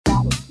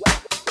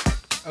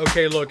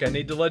Okay, look, I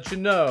need to let you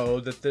know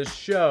that this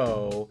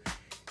show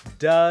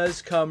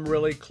does come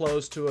really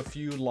close to a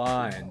few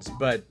lines,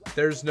 but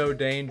there's no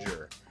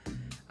danger.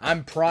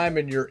 I'm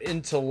priming your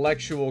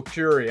intellectual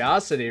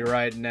curiosity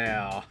right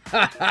now.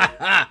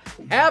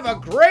 Have a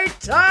great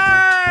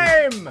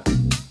time!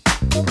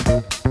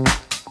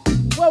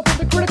 Welcome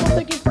to Critical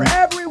Thinking for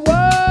Everyone!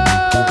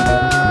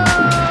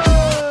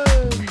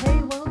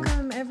 Hey,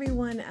 welcome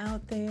everyone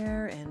out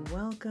there, and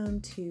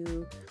welcome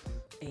to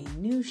a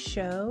new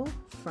show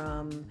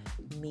from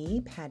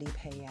me, Patty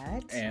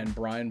Payette. And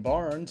Brian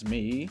Barnes,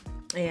 me.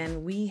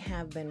 And we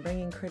have been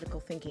bringing critical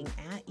thinking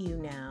at you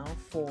now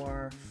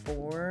for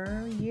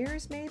 4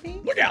 years,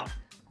 maybe? Look out!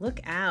 Look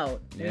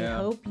out. Yeah.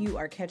 We hope you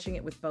are catching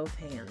it with both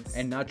hands.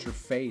 And not your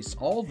face,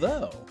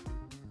 although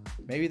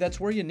maybe that's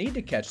where you need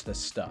to catch this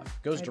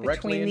stuff. Goes right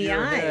directly between into the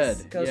your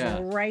eyes. head. Goes Yeah.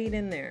 right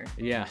in there.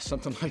 Yeah,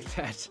 something like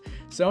that.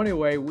 So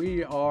anyway,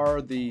 we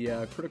are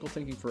the Critical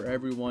Thinking for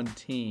Everyone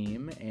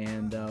team,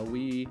 and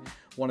we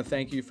want to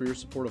thank you for your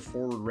support of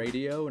Forward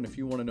Radio. And if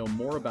you want to know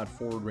more about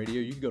Forward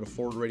Radio, you can go to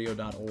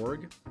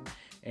forwardradio.org,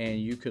 and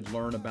you could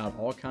learn about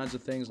all kinds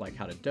of things like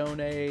how to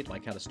donate,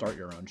 like how to start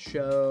your own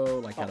show,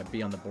 like how to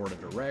be on the board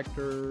of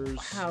directors.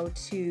 How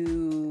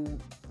to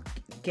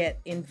get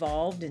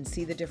involved and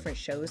see the different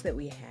shows that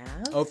we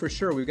have. Oh, for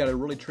sure. We've got a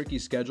really tricky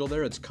schedule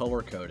there. It's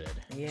color-coded.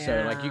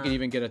 So, like, you Yeah. could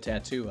even get a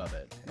tattoo of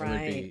it.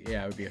 Right.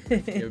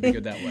 It would be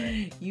good that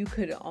way. You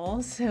could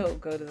also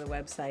go to the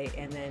website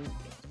and then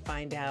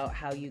find out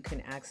how you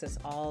can access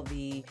all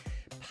the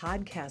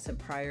podcasts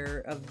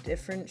of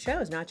different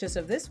shows, not just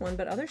of this one,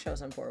 but other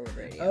shows on Forward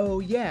Radio. Oh,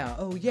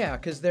 yeah.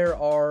 Because there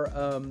are,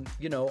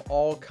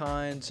 all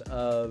kinds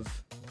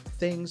of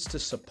things to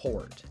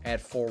support at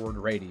Forward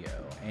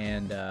Radio.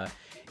 And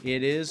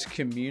it is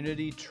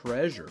community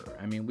treasure.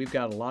 I mean, we've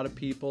got a lot of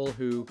people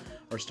who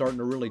are starting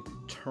to really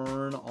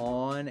turn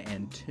on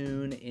and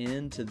tune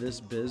into this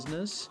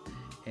business.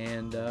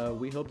 And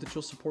we hope that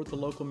you'll support the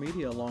local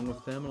media along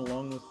with them and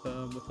along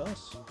with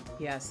us.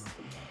 Yes.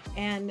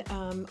 And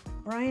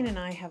Brian and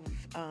I have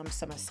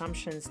some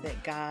assumptions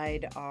that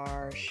guide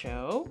our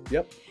show.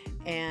 Yep.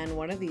 And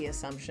one of the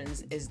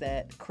assumptions is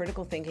that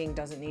critical thinking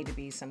doesn't need to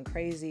be some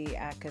crazy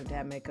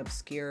academic,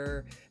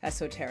 obscure,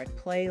 esoteric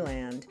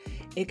playland.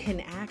 It can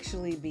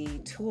actually be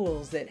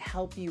tools that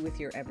help you with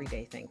your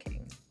everyday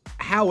thinking.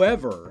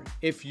 However,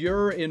 if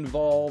you're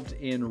involved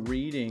in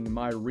reading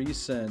my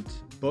recent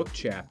book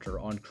chapter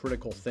on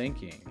critical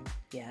thinking,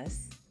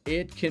 Yes.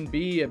 it can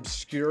be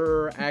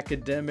obscure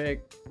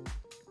academic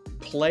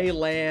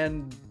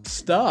playland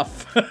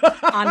stuff.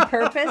 On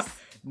purpose?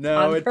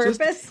 No, On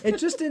purpose? it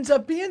just ends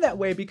up being that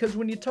way because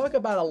when you talk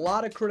about a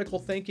lot of critical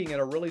thinking in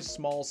a really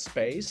small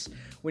space,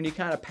 when you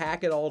kind of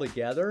pack it all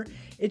together,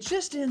 it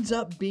just ends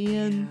up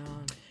being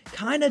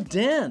kind of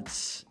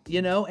dense,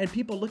 and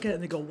people look at it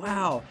and they go,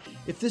 wow,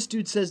 if this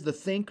dude says the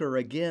thinker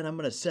again, I'm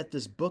going to set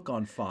this book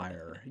on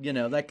fire,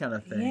 that kind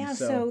of thing. Yeah,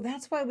 so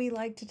that's why we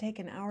like to take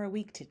an hour a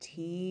week to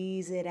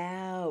tease it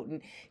out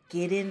and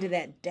get into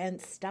that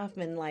dense stuff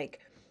and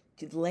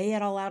lay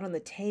it all out on the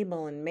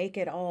table and make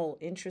it all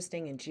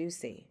interesting and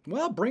juicy.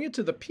 Well, bring it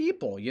to the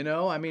people,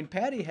 I mean,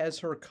 Patty has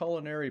her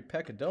culinary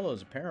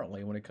peccadillos,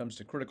 apparently, when it comes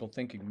to critical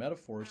thinking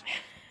metaphors.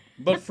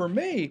 But for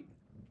me,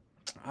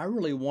 I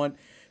really want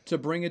to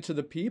bring it to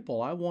the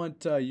people. I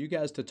want you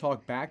guys to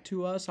talk back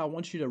to us. I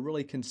want you to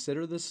really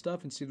consider this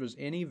stuff and see if there's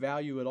any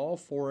value at all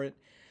for it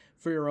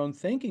for your own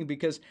thinking,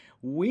 because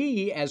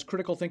we, as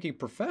critical thinking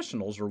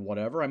professionals or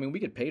whatever, I mean, we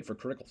get paid for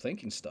critical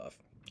thinking stuff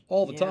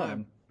all the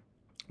time.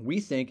 We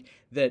think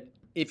that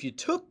if you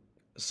took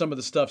some of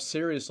the stuff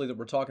seriously that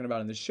we're talking about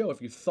in this show, if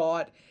you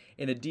thought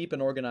in a deep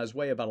and organized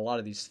way about a lot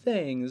of these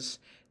things,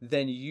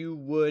 then you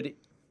would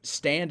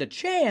stand a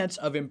chance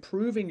of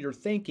improving your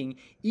thinking,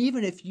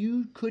 even if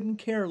you couldn't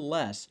care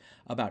less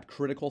about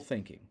critical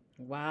thinking.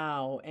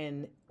 Wow,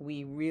 and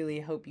we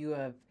really hope you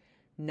have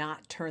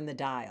not turned the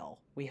dial.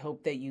 We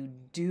hope that you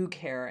do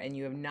care and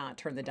you have not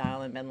turned the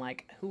dial and been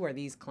like, who are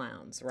these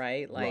clowns,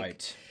 right?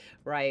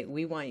 Right.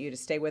 We want you to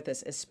stay with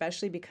us,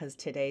 especially because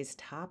today's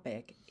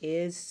topic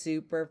is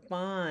super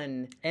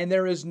fun. And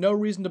there is no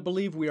reason to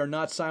believe we are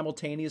not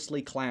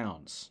simultaneously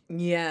clowns.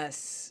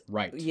 Yes.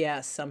 Right.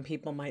 Yes, some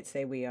people might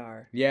say we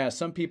are. Yeah,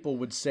 some people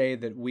would say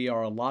that we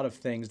are a lot of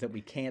things that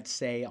we can't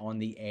say on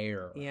the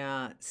air.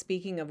 Yeah.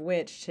 Speaking of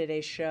which,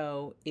 today's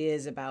show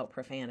is about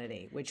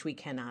profanity, which we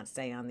cannot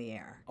say on the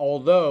air.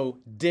 Although,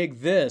 dig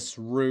this,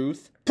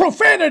 Ruth.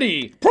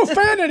 Profanity!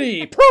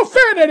 Profanity!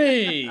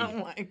 Profanity! Oh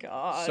my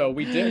God. So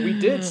we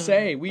did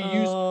say we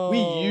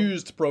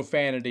used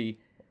profanity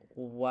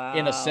Wow.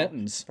 in a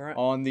sentence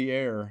on the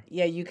air.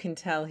 Yeah, you can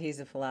tell he's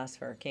a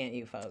philosopher, can't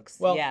you, folks?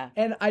 Well, yeah.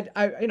 And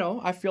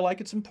I feel like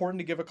it's important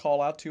to give a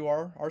call out to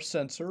our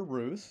censor,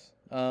 Ruth,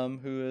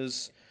 who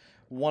is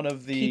one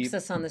of the keeps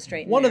us on the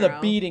straight and one of the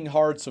narrow. beating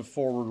hearts of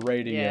Forward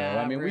Radio.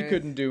 Yeah, I mean, we Ruth.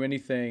 couldn't do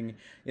anything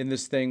in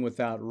this thing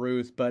without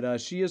Ruth, but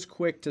she is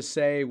quick to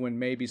say when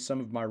maybe some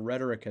of my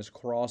rhetoric has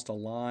crossed a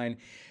line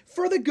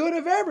for the good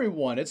of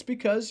everyone. It's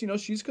because,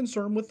 she's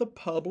concerned with the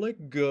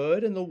public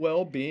good and the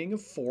well-being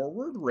of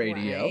Forward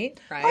Radio.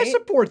 Right. I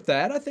support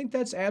that. I think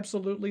that's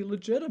absolutely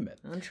legitimate.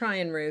 I'm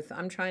trying, Ruth.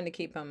 I'm trying to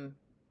keep them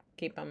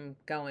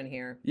going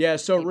here. Yeah,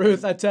 so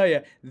Ruth, I tell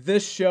you,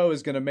 this show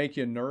is going to make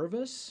you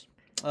nervous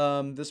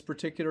this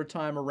particular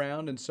time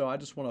around, and so I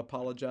just want to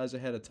apologize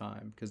ahead of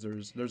time because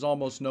there's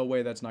almost no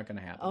way that's not going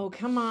to happen. Oh,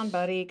 come on,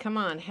 buddy. Come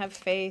on. Have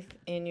faith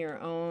in your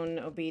own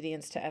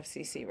obedience to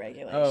FCC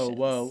regulations. Oh,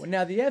 whoa.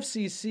 Now, the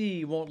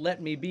FCC won't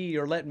let me be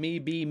or let me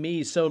be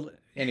me, so...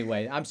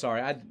 Anyway, I'm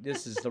sorry.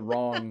 This is the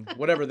wrong...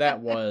 Whatever that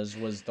was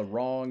the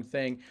wrong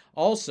thing.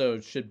 Also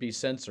should be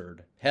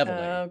censored heavily.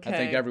 Okay. I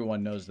think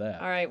everyone knows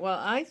that. All right. Well,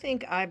 I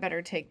think I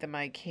better take the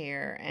mic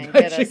here and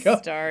get us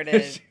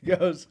started. She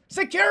goes,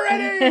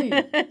 security!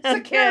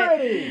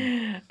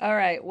 Security! All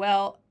right.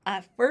 Well,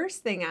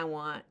 first thing I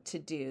want to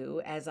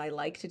do, as I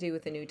like to do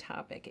with a new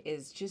topic,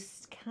 is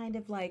just kind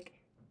of like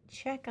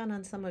check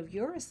on some of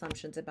your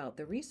assumptions about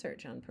the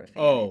research on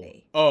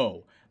profanity.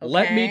 Oh. Okay.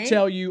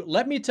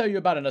 Let me tell you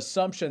about an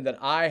assumption that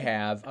I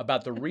have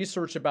about the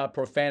research about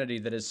profanity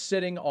that is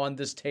sitting on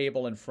this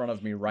table in front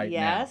of me right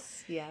now.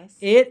 Yes.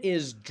 It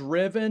is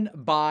driven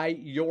by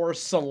your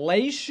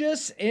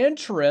salacious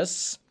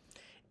interests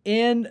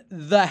in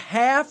the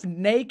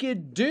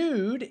half-naked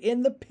dude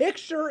in the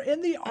picture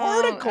in the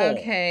article.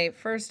 Okay.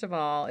 First of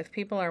all, if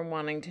people are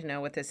wanting to know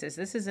what this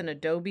is an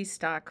Adobe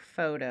stock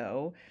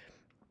photo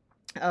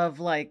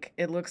of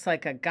it looks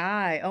like a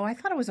guy. Oh, I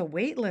thought it was a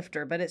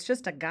weightlifter, but it's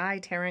just a guy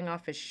tearing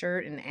off his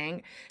shirt and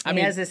he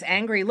has this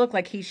angry look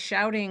like he's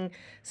shouting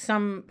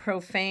some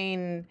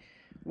profane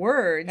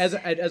words. As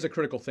a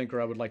critical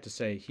thinker, I would like to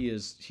say he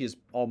is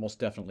almost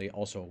definitely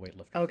also a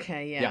weightlifter.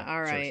 Okay, yeah.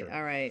 All right, sure.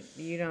 All right.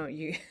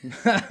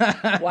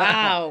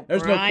 Wow.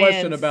 There's no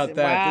question about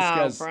that.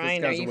 Wow, this guy's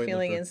Brian, a are you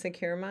feeling weightlifter.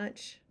 insecure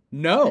much?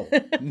 No,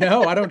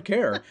 I don't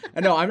care.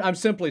 No, I'm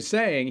simply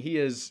saying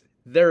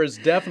there is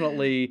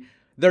definitely...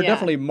 There are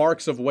definitely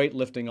marks of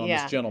weightlifting on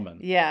this gentleman.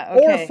 Yeah,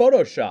 okay. Or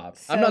Photoshop.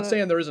 So, I'm not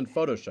saying there isn't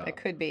Photoshop. It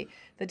could be.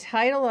 The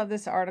title of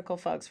this article,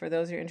 folks, for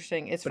those who are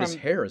interested, his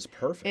hair is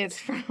perfect. It's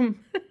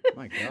from...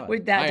 My God.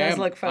 Look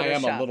photoshopped. I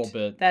am a little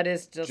bit that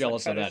is just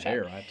jealous of that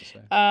hair, I have to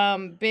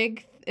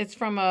say. It's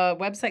from a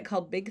website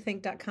called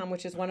bigthink.com,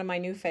 which is one of my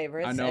new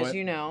favorites,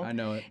 you know. I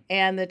know it.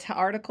 And the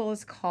article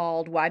is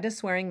called Why Does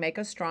Swearing Make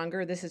Us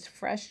Stronger? This is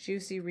fresh,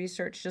 juicy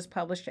research just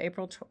published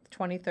April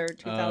 23rd,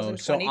 2022.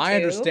 So I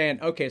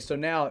understand. Okay, so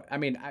now,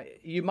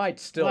 you might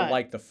still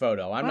like the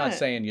photo. I'm not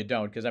saying you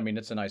don't because,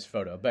 it's a nice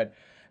photo.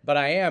 But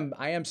I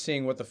am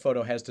seeing what the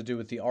photo has to do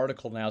with the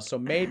article now. So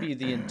maybe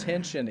the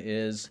intention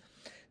is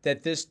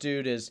that this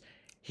dude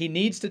he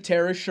needs to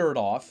tear his shirt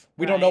off.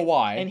 We don't know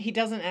why. And he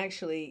doesn't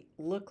actually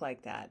look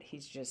like that.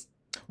 He's just...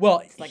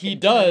 Well, he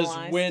does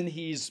when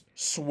he's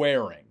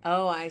swearing.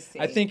 Oh, I see.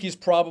 I think he's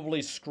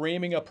probably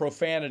screaming a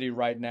profanity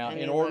right now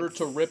in order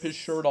to rip his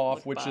shirt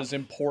off, which is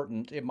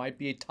important. It might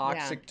be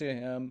toxic to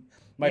him.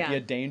 Might be a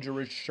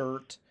dangerous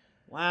shirt.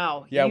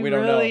 Wow. Yeah, we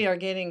don't know.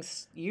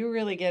 You're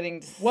really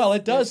getting. Well,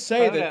 it does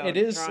say that it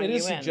is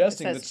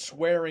suggesting that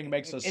swearing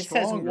makes us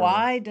stronger. It says,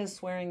 why does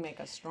swearing make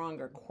us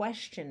stronger? ?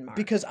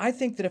 Because I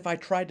think that if I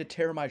tried to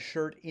tear my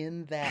shirt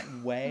in that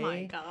way, oh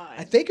my God.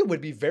 I think it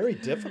would be very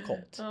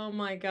difficult. Oh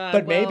my God.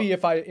 But maybe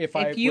if I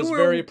was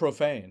very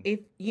profane. If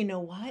you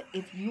know what?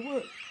 If you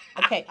were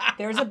okay,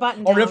 there's a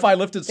button down. Or if I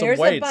lifted some weights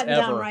There's a button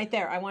down right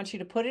there. I want you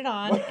to put it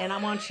on and I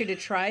want you to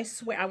try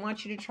I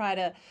want you to try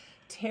to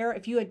tear.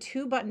 If you had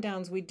 2 button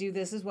downs, we'd do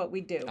this is what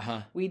we'd do.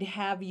 We'd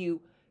have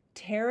you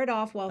tear it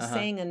off while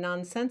saying a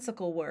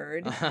nonsensical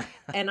word,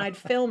 and I'd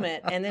film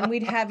it, and then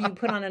we'd have you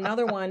put on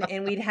another one,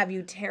 and we'd have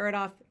you tear it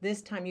off,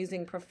 this time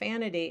using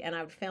profanity, and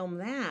I would film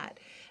that,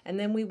 and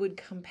then we would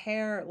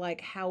compare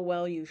how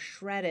well you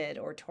shredded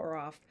or tore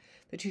off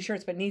the 2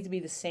 shirts, but it needs to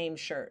be the same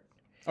shirt.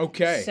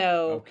 Okay.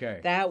 So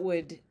that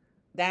would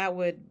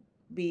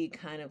be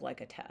kind of like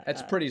a test.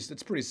 It's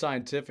pretty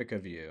scientific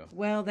of you.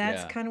 Well,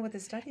 that's kind of what the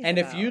study is and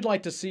about. if you'd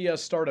like to see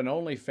us start an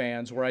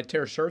OnlyFans where I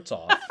tear shirts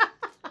off,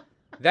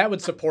 that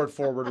would support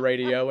Forward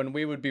Radio, and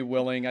we would be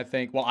willing, I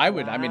think. Well, I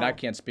would. Wow. I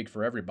can't speak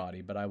for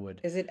everybody, but I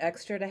would. Is it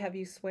extra to have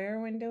you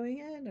swear when doing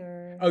it,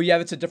 or? Oh yeah,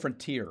 that's a different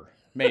tier.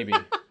 Maybe.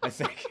 I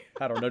think.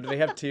 I don't know. Do they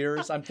have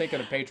tiers? I'm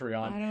thinking of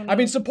Patreon. I don't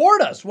know.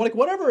 Support us.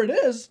 Whatever it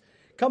is.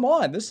 Come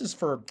on. This is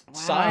for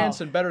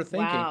science and better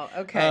thinking. Wow.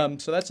 Okay.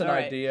 So that's an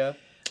idea.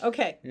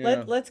 Okay,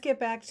 let's get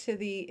back to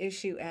the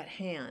issue at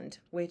hand,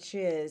 which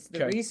is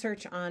the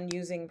research on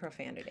using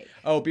profanity.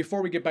 Oh,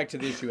 before we get back to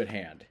the issue at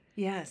hand.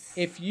 Yes.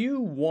 If you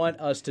want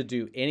us to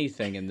do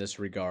anything in this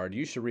regard,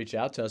 you should reach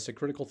out to us at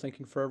Critical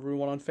Thinking for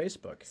Everyone on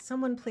Facebook.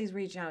 Someone please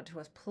reach out to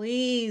us.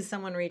 Please,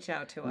 someone reach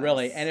out to us.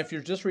 Really, and if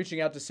you're just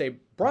reaching out to say,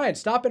 Brian,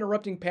 stop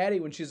interrupting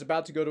Patty when she's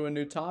about to go to a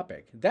new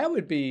topic, that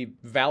would be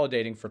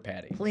validating for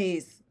Patty.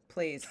 Please.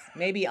 please.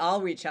 Maybe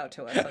I'll reach out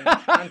to us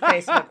on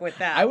Facebook with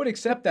that. I would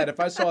accept that if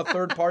I saw a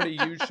third party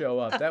you show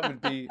up. That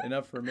would be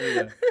enough for me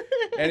to.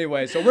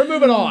 Anyway, so we're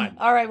moving on.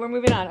 All right, we're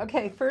moving on.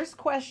 Okay, first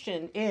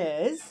question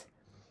is,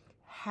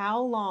 how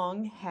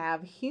long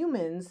have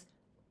humans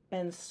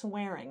been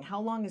swearing? How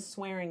long has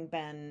swearing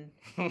been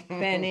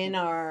in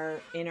our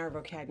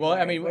vocabulary?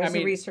 Well, What does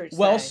the research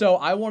well, say? so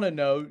I want to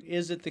know: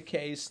 is it the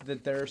case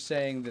that they're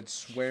saying that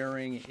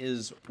swearing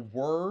is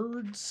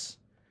words?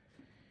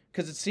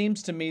 Because it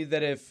seems to me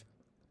that if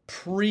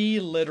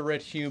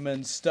pre-literate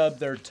humans stub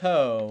their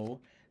toe,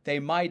 they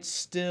might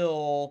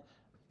still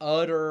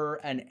utter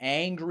an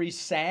angry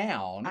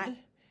sound.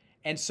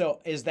 And so,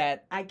 is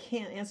that? I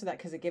can't answer that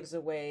because it gives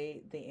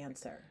away the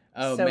answer.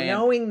 Oh, so man.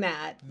 knowing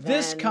that,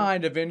 This then-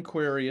 kind of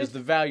inquiry is the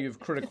value of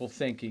critical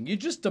thinking. You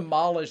just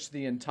demolish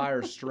the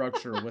entire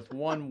structure with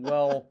one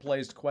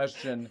well-placed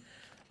question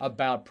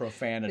about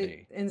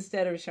profanity.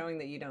 instead of showing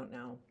that you don't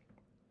know.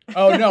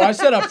 Oh, no, I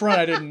said up front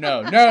I didn't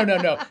know.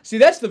 No. See,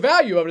 that's the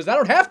value of it, is I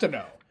don't have to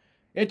know.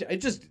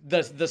 It just,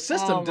 the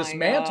system Oh my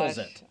dismantles gosh.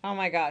 it. Oh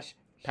my gosh.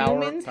 Power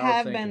Humans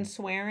have thinking. been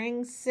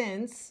swearing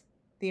since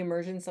the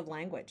emergence of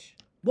language.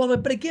 Well,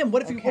 but again,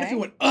 what if Okay. you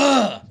went,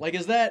 ugh? Like,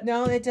 is that?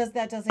 No, that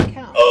doesn't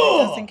count. Ugh!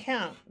 That doesn't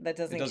count. That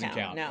doesn't, It doesn't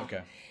count. No.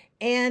 Okay.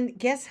 And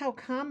guess how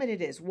common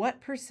it is?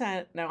 What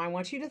percent? Now, I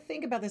want you to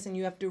think about this, and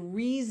you have to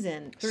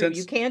reason through. Since-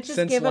 you can't just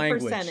since give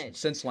language. a percentage.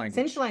 Since language.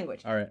 Since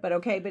language. All right. But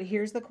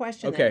here's the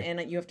question. Okay. Then,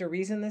 and you have to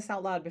reason this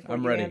out loud before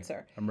I'm you ready.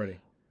 answer. I'm ready.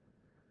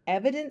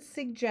 Evidence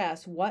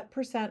suggests what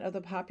percent of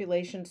the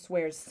population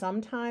swears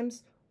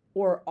sometimes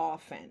or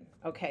often?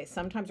 Okay,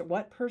 sometimes.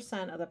 What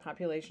percent of the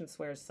population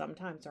swears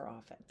sometimes or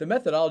often? The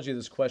methodology of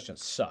this question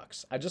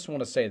sucks. I just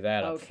want to say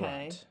that up Okay.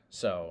 front.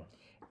 So,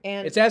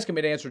 And it's asking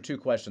me to answer two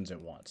questions at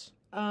once.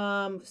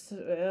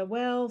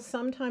 well,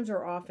 sometimes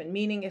or often,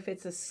 meaning if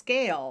it's a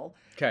scale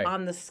 'Kay.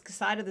 on the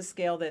side of the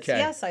scale that's 'Kay.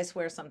 yes, I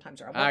swear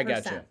sometimes or often. What I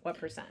gotcha. percent? What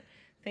percent?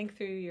 Think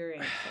through your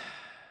answer.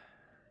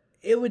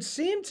 It would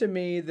seem to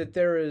me that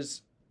there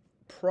is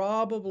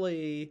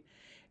probably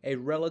a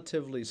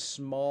relatively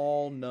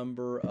small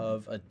number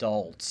of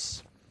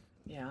adults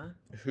Yeah.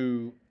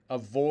 who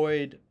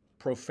avoid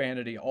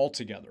profanity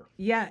altogether.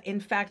 Yeah, in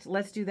fact,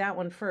 let's do that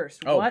one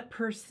first. Oh. What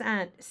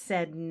percent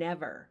said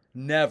never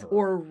Never.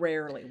 or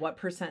rarely? What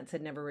percent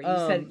said never?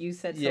 You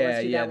said so.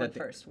 Let's do that one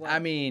first. What? I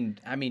mean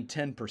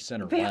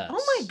 10% or Van- less.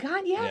 Oh my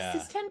God! Yes,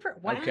 Yeah. it's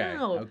 10%. Wow. Okay,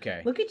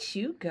 okay. Look at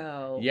you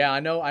go. Yeah, I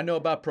know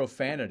about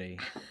profanity.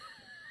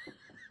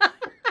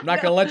 I'm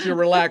not gonna let you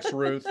relax,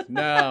 Ruth.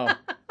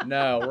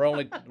 No, we're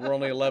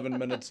only 11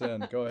 minutes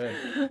in. Go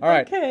ahead. All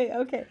right.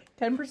 Okay.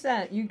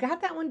 10%. You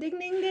got that one. Ding,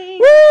 ding, ding.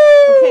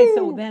 Woo! Okay,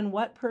 so then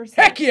what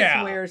percent Heck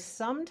yeah! swears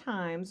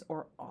sometimes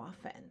or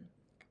often?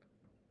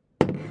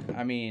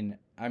 I mean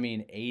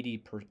 80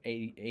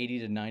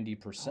 to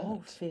 90%.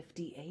 Oh,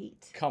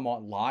 58. Come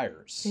on,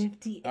 liars.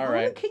 50. All Oh,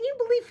 right. can you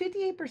believe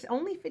 58%?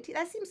 Only 50.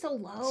 That seems so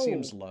low.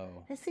 Seems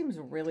low. That seems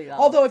really low.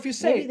 Although if you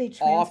say maybe they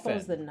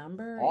transpose often. the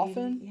number.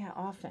 Often? 80 yeah,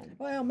 often.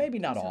 Well, maybe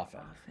not So often.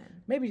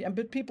 Maybe,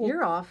 but people.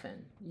 You're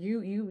often.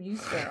 You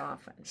swear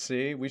often.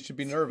 See, we should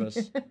be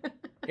nervous.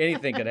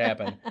 Anything could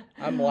happen.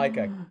 I'm like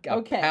a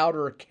Okay.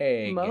 powder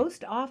keg.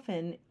 Most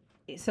often,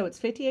 so it's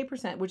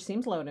 58%, which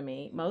seems low to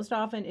me. Most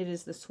often, it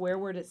is the swear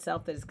word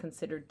itself that is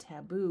considered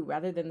taboo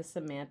rather than the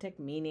semantic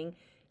meaning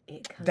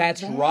it conveys.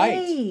 That's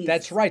right.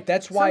 That's right.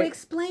 That's why. So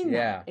explain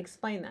yeah. that.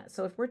 Explain that.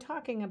 So if we're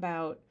talking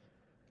about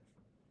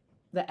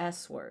the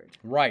S word,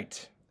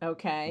 Right.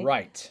 okay?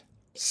 Right.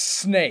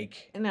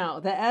 Snake. No,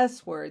 the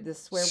S word, the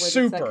swear word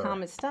Super. that's a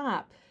common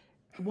stop.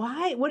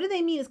 Why? What do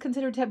they mean is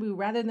considered taboo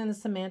rather than the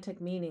semantic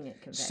meaning it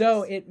conveys?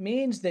 So it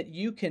means that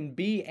you can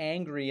be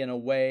angry in a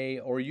way,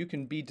 or you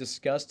can be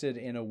disgusted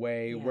in a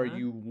way where Yeah.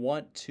 you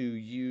want to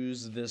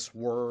use this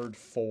word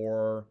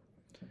for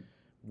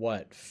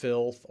what?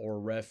 Filth or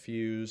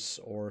refuse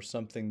or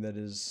something that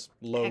is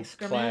low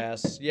Excrement?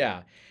 class.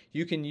 Yeah.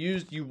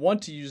 You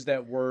want to use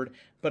that word,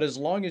 but as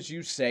long as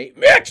you say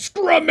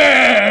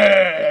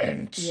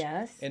excrement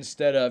Yes.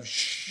 instead of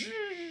shh.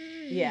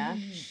 Yeah.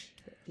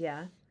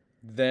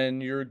 Then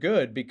you're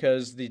good,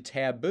 because the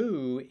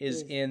taboo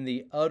is in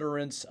the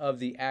utterance of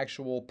the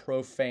actual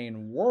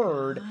profane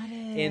word Got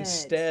it.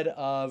 instead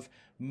of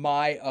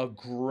my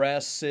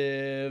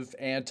aggressive,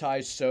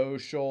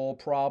 antisocial,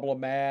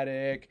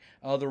 problematic,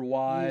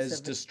 otherwise Use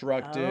of the-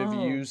 destructive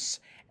Oh. use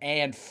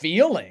and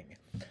feeling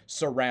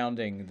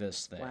surrounding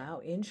this thing.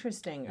 Wow,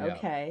 interesting. Yeah.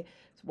 Okay.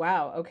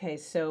 Wow. Okay.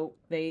 So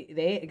they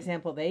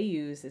example they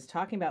use is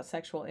talking about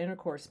sexual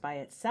intercourse by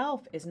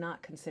itself is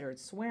not considered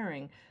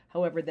swearing.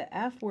 However, the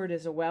F word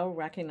is a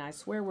well-recognized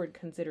swear word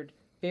considered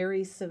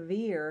very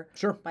severe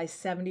Sure. by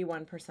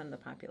 71% of the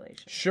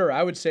population. Sure,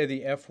 I would say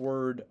the F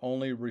word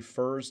only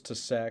refers to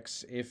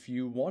sex if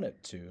you want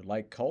it to.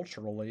 Like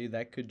culturally,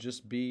 that could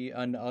just be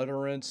an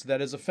utterance that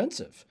is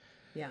offensive.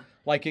 Yeah.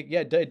 Like it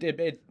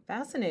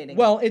Fascinating.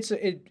 well,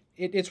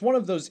 it's one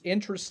of those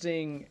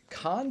interesting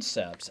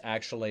concepts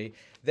actually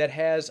that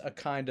has a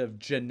kind of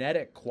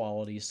genetic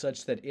quality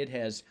such that it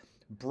has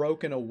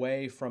broken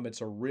away from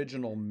its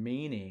original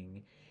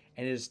meaning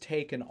and it has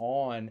taken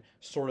on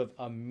sort of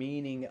a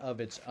meaning of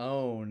its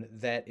own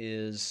that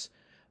is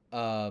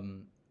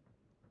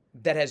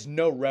that has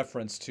no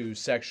reference to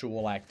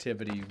sexual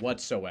activity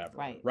whatsoever.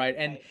 Right.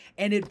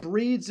 And it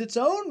breeds its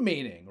own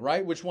meaning,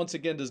 right? Which once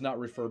again does not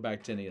refer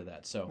back to any of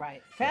that. So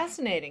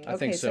fascinating. I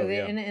think so,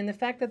 yeah. And the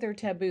fact that they're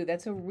taboo,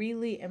 that's a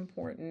really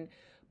important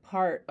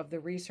part of the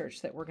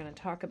research that we're going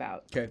to talk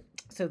about. Okay.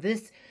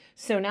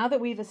 So now that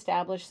we've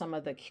established some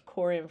of the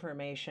core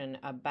information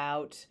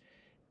about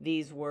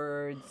these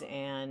words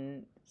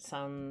and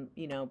some,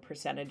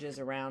 percentages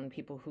around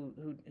people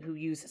who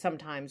use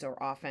sometimes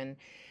or often,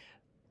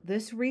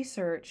 this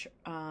research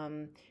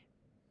from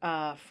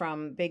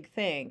Big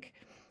Think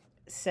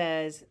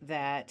says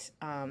that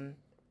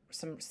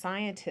some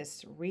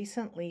scientists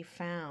recently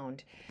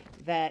found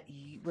that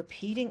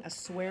repeating a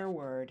swear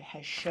word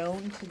has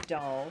shown to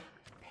dull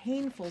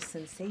painful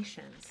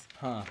sensations.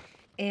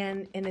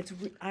 And it's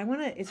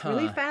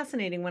really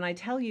fascinating when I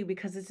tell you,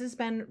 because this has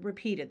been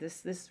repeated.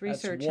 This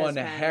research That's one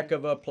has been, heck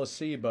of a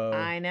placebo.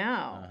 I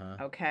know.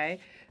 Okay.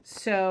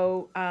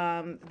 So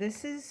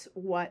this is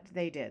what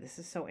they did. This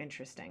is so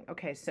interesting.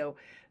 Okay, so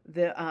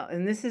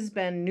and this has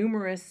been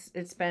numerous.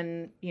 It's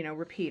been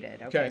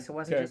repeated. Okay, so it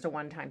wasn't just a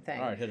one-time thing.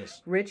 All right, hit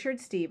us. Richard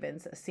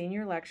Stevens, a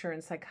senior lecturer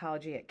in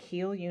psychology at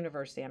Keele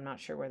University. I'm not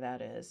sure where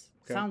that is.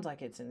 Okay. Sounds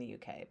like it's in the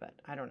UK, but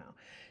I don't know.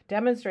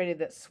 Demonstrated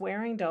that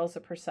swearing dulls the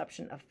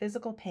perception of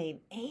physical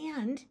pain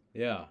and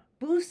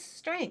boosts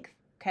strength.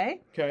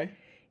 Okay.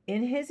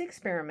 In his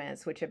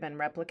experiments, which have been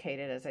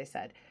replicated, as I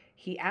said,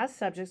 he asked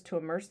subjects to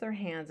immerse their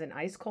hands in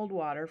ice-cold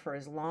water for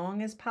as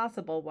long as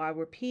possible while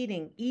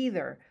repeating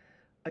either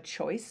a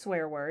choice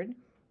swear word,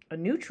 a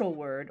neutral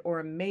word, or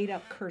a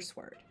made-up curse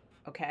word.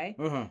 Okay?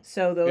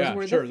 So those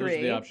were the three. Those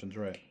are the options,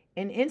 right.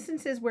 In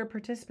instances where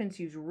participants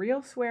used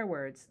real swear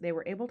words, they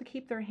were able to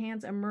keep their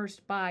hands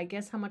immersed by,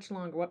 guess how much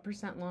longer? What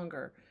percent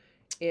longer?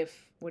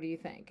 What do you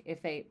think?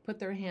 If they put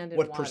their hand in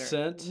water. What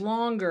percent?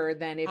 Longer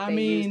than if they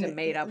used a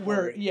made-up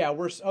word.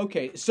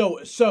 Okay.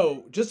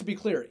 So just to be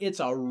clear, it's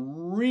a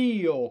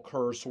real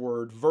curse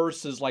word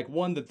versus like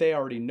one that they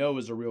already know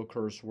is a real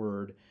curse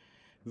word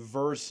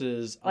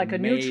versus like a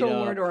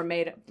neutral word or a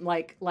made-up,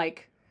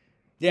 like.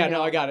 Yeah,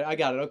 no, I got it.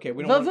 Okay,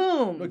 we don't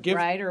Vavoom,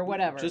 right, or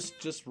whatever.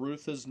 Just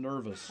Ruth is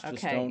nervous.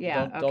 Okay,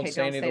 don't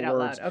say any of the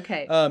words.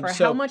 Okay,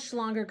 how much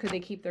longer could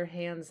they keep their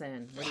hands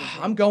in? What do you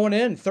think? I'm going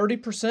in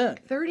 30%.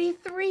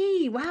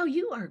 33. Wow,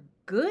 you are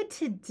good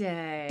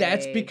today.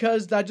 That's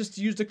because I just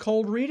used a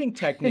cold reading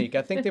technique.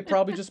 I think they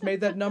probably just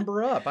made that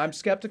number up. I'm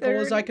skeptical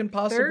as I can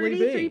possibly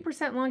be.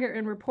 33% longer,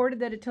 and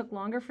reported that it took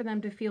longer for them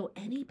to feel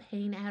any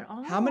pain at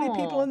all. How many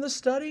people in the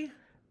study?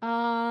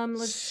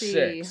 Let's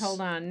see. Hold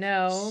on.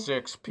 No.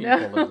 6 people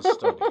in the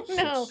study.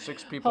 No.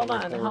 Six people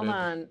reported. Hold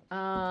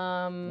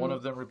on. One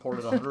of them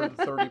reported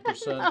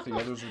 130%. The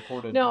others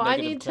reported No, I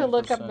need to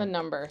look 10%. up the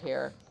number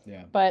here.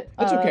 Yeah. But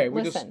that's okay.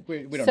 Listen.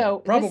 We don't know.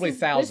 Probably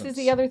thousands. This is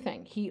the other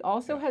thing. He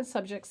also had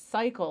subjects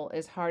cycle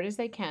as hard as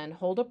they can,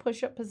 hold a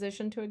push-up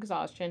position to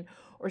exhaustion,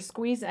 or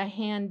squeeze a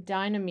hand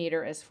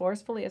dynameter as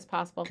forcefully as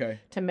possible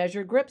to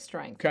measure grip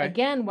strength.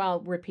 Again,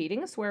 while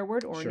repeating a swear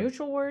word or a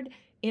neutral word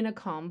in a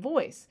calm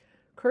voice.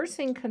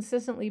 Cursing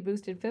consistently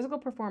boosted physical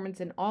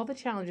performance in all the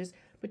challenges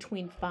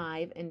between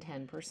 5 and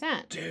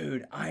 10%.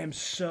 Dude, I am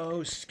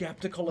so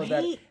skeptical of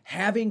that.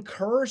 Having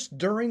cursed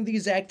during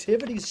these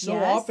activities so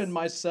often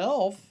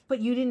myself. But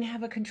you didn't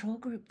have a control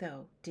group,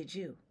 though, did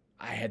you?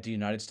 I had the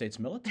United States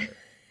military.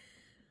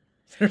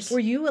 Were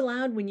you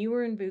allowed, when you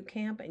were in boot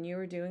camp and you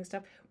were doing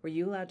stuff, were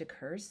you allowed to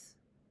curse?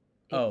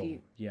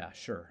 Yeah,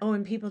 sure. Oh,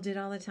 and people did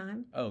all the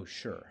time? Oh,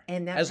 sure.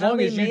 And that as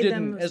long as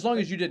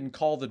you didn't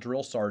call the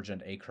drill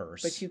sergeant a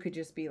curse. But you could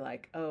just be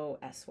like, "Oh,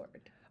 S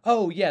word."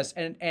 Oh, yes,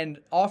 and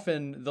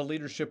often the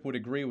leadership would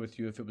agree with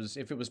you if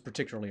it was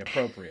particularly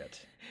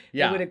appropriate.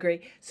 Yeah, they would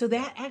agree. So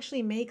that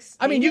actually makes.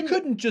 I mean, you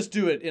couldn't just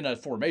do it in a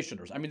formation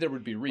or. I mean, there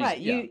would be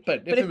reasons. Right.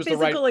 But if it was the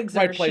right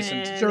place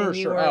and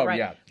sure. Oh, right.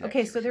 Yeah.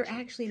 Okay, so they're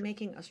actually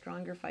making a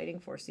stronger fighting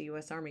force, the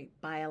U.S. Army,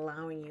 by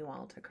allowing you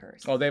all to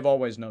curse. Oh, they've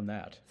always known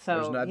that.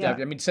 So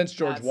I mean, since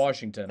George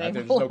Washington,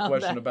 there's no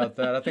question about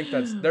that. I think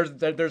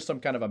there's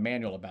some kind of a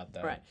manual about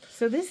that. Right.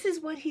 So this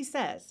is what he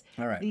says.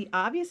 All right. The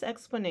obvious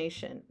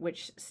explanation,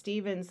 which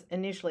Stevens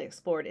initially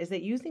explored, is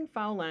that using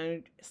foul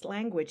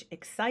language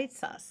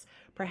excites us,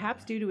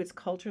 perhaps due to its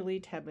culturally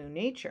taboo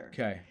nature.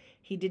 Okay.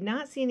 He did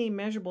not see any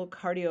measurable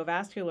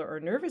cardiovascular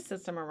or nervous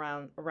system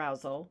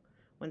arousal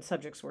when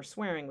subjects were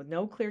swearing, with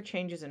no clear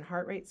changes in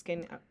heart rate,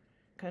 skin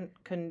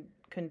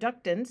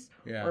conductance,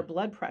 or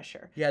blood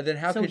pressure. Yeah. Then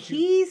how could you? So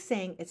he's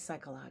saying it's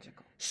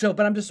psychological. So,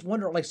 but I'm just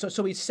wondering, like,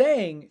 so he's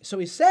saying.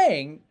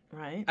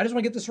 Right. I just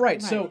want to get this right.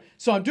 So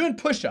I'm doing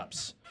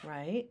push-ups.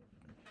 Right.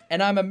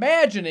 And I'm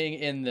imagining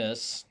in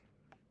this,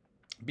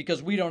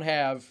 because we don't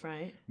have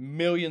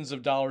millions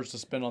of dollars to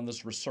spend on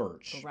this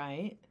research.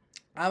 Right.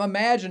 I'm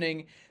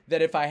imagining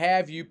that if I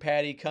have you,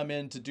 Patty, come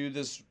in to do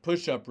this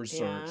push-up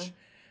research,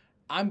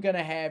 I'm going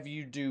to have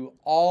you do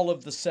all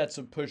of the sets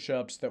of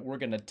push-ups that we're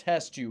going to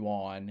test you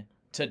on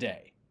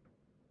today.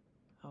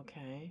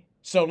 Okay.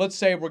 So let's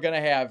say we're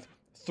going to have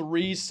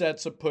 3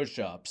 sets of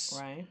push-ups.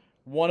 Right.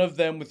 One of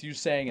them with you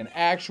saying an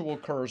actual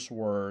curse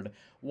word,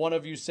 one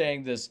of you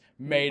saying this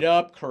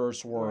made-up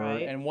curse word,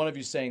 Right. and one of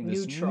you saying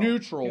this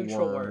Neutral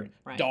word,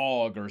 right.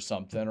 dog or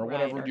something, or Right,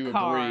 whatever or you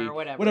car, agree, or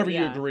whatever, whatever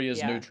you yeah, agree is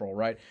yeah. neutral,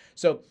 right?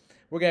 So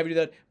we're gonna have you do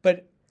that,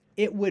 but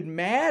it would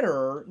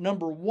matter,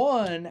 number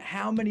one,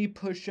 how many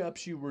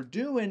push-ups you were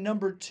doing.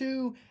 Number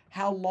two,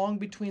 how long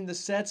between the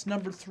sets.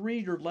 Number three,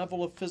 your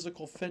level of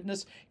physical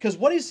fitness. Because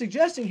what he's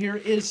suggesting here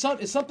is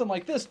something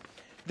like this,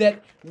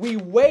 that we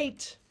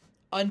wait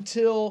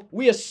until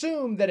we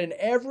assume that in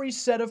every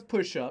set of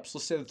push-ups,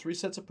 let's say the 3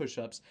 sets of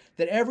push-ups,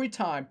 that every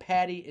time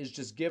Patty is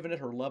just giving it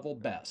her level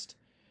best.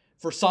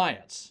 For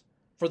science,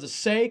 for the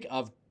sake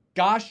of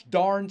gosh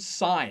darn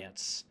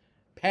science,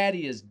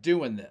 Patty is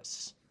doing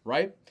this,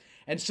 right?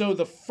 And so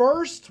the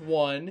first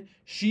one,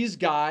 she's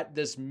got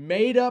this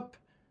made-up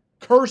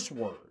curse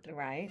word.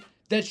 Right.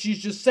 That she's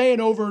just saying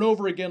over and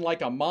over again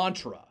like a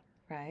mantra.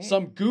 Right.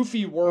 Some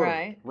goofy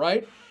word,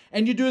 right?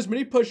 And you do as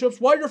many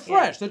push-ups while you're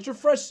fresh. Yeah. That's your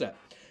fresh set.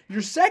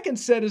 Your second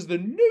set is the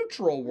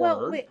neutral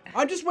word.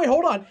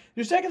 Hold on.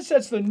 Your second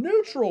set's the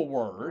neutral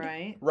word.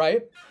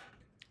 Right?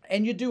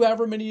 And you do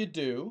however many you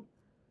do.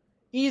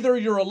 Either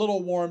you're a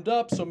little warmed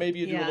up, so maybe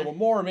you do a little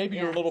more, or maybe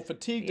you're a little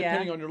fatigued,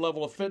 depending on your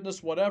level of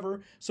fitness,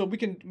 whatever. So we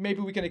can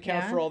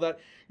account for all that.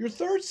 Your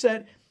third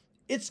set,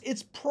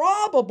 it's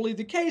probably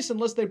the case,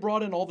 unless they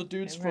brought in all the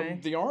dudes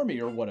from the army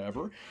or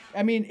whatever.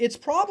 I mean, it's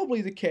probably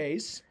the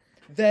case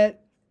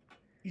that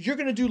you're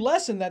going to do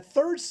less in that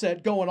third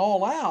set going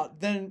all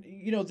out than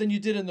you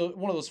did in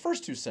one of those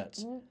first 2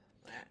 sets.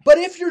 But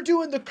if you're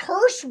doing the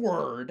curse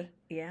word,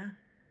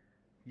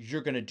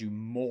 you're going to do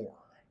more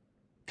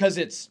because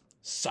it's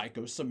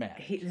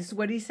psychosomatic. This is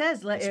what he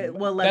says. Let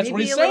me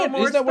be a little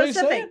more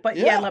specific. But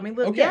let me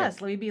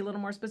be a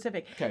little more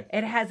specific. Okay.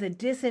 It has a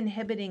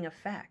disinhibiting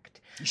effect.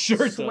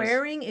 Sure it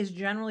Swearing is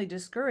generally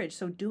discouraged,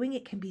 so doing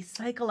it can be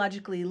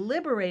psychologically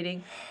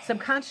liberating,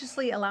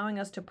 subconsciously allowing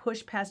us to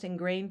push past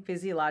ingrained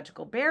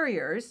physiological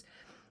barriers.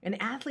 An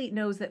athlete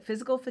knows that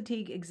physical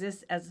fatigue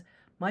exists as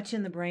much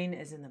in the brain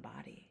as in the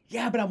body.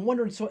 Yeah, but I'm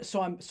wondering.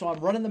 So I'm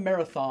running the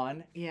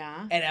marathon.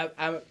 Yeah. And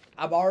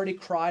I've already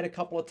cried a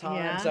couple of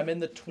times. Yeah. I'm in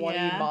the 20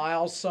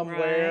 miles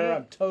somewhere. Right.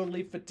 I'm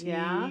totally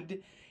fatigued.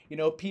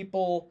 Yeah.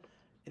 People,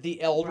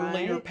 the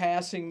elderly are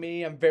passing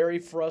me. I'm very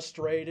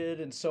frustrated,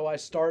 and so I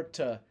start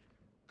to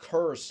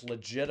curse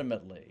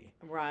legitimately.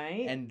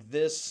 Right. And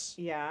this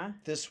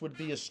would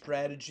be a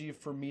strategy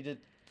for me to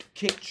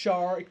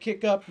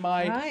kick up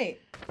my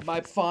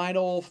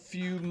final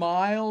few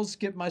miles,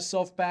 get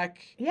myself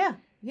back.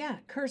 Yeah,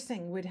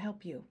 cursing would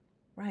help you.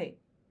 Right.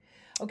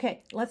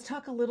 Okay, let's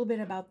talk a little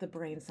bit about the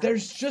brain science.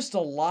 There's just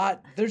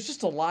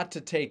a lot to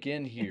take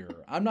in here.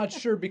 I'm not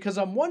sure because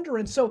I'm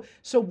wondering, so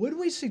would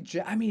we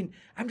suggest, I mean,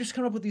 I'm just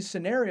coming up with these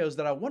scenarios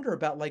that I wonder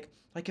about, like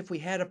if we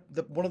had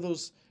one of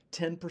those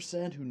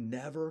 10% who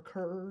never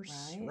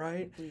curse,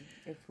 right?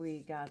 If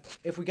we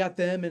got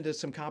them into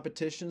some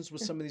competitions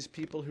with some of these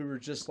people who are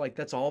just like,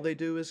 that's all they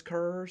do is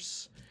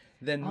curse,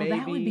 then maybe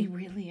that would be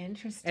really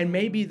interesting. And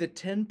maybe the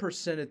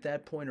 10% at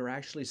that point are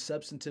actually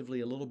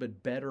substantively a little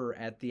bit better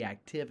at the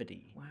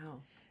activity.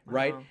 Wow.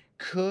 Right?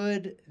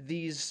 Could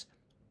these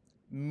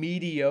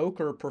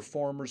mediocre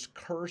performers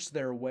curse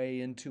their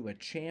way into a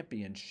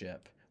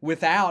championship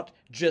without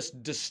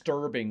just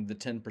disturbing the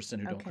 10%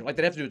 who don't curse? Like,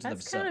 they'd have to do it to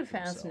themselves. That's kind of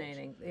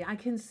fascinating. I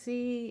can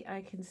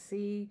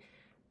see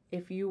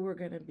if you were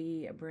going to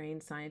be a brain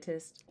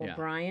scientist, or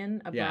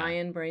Brian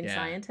brain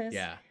scientist.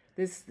 Yeah.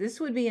 This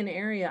would be an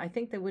area I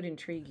think that would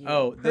intrigue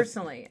you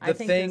personally. The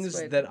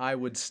things that I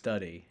would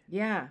study.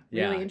 Yeah,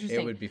 really interesting.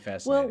 It would be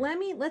fascinating.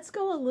 Well, let's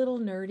go a little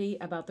nerdy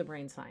about the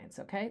brain science,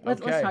 okay? Let's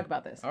talk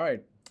about this. All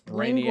right.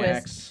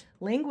 Brainiacs.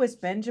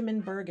 Linguist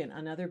Benjamin Bergen,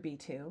 another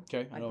B2,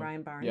 okay, like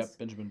Brian Barnes. Yep,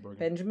 Benjamin Bergen.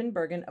 Benjamin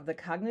Bergen of the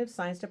Cognitive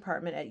Science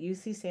Department at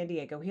UC San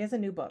Diego. He has a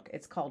new book.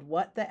 It's called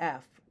What the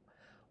F?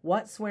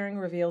 What Swearing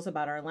Reveals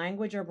About Our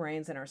Language, Our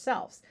Brains, and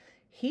Ourselves.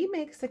 He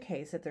makes the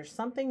case that there's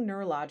something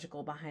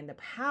neurological behind the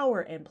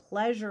power and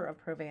pleasure of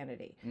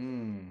profanity.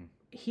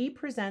 He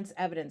presents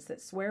evidence that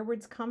swear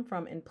words come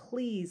from and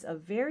please a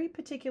very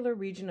particular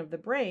region of the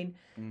brain,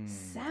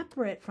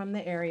 separate from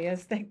the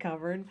areas that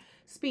govern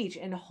speech.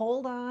 And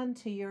hold on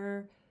to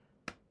your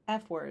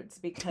F words,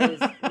 because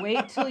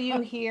wait till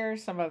you hear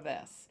some of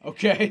this.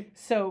 Okay.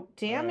 So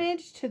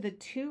damage to the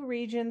 2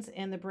 regions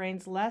in the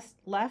brain's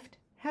left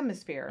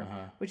hemisphere,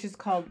 which is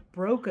called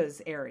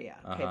Broca's area.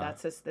 Okay,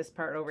 that's this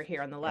part over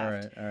here on the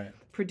left. All right.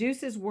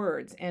 Produces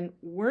words. And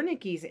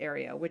Wernicke's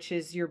area, which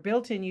is your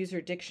built-in user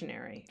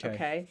dictionary.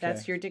 Okay.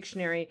 That's your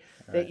dictionary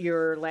that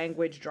your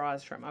language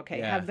draws from. Okay.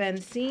 Yeah. Have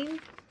been seen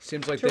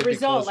Seems like to they'd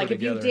result. Be like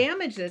together. if you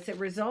damage this, it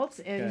results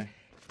in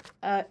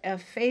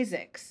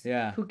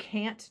aphasics who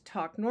can't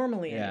talk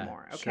normally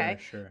anymore. Okay.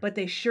 Sure. But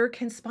they sure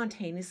can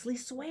spontaneously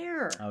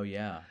swear. Oh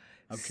yeah.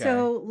 Okay.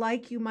 So,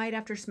 like you might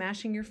after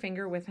smashing your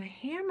finger with a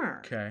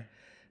hammer. Okay.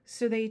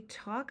 So they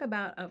talk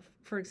about,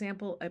 for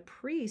example, a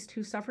priest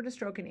who suffered a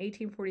stroke in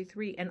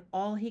 1843, and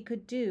all he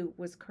could do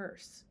was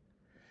curse.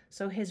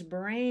 So his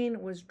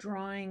brain was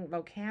drawing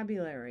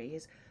vocabulary,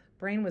 his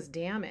brain was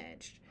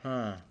damaged.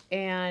 Huh.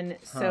 And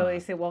so they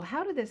say, well,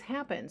 how did this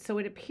happen? So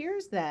it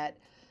appears that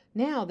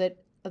now that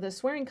the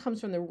swearing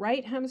comes from the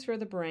right hemisphere of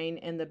the brain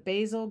and the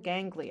basal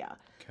ganglia.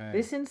 Okay.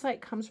 This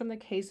insight comes from the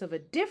case of a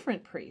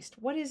different priest.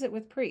 What is it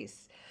with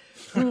priests?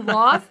 Who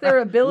lost their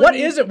ability. What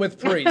is it with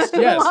priests?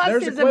 Yes, lost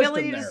there's his a question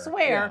ability there. to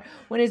swear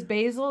when his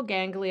basal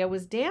ganglia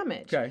was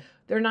damaged. Okay.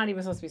 They're not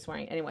even supposed to be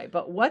swearing anyway.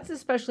 But what's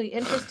especially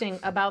interesting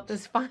about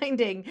this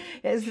finding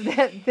is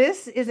that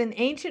this is an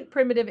ancient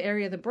primitive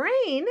area of the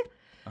brain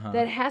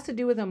that has to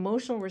do with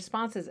emotional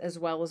responses as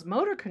well as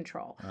motor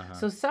control.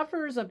 So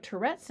sufferers of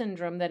Tourette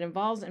syndrome that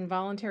involves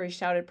involuntary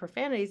shouted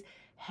profanities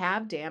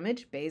have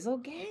damaged basal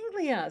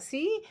ganglia.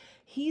 See,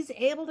 he's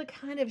able to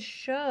kind of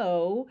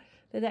show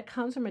that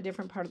comes from a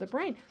different part of the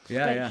brain.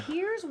 But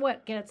here's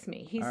what gets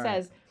me. He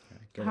says,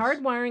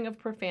 hardwiring of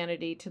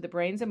profanity to the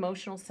brain's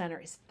emotional center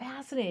is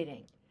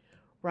fascinating,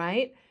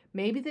 right?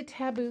 Maybe the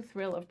taboo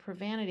thrill of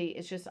profanity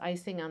is just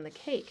icing on the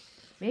cake.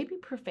 Maybe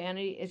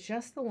profanity is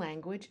just the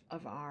language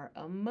of our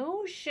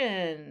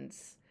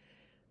emotions.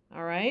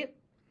 All right?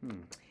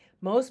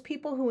 Most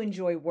people who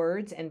enjoy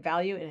words and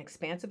value an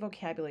expansive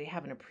vocabulary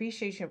have an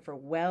appreciation for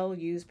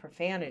well-used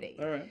profanity.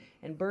 All right.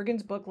 And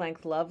Bergen's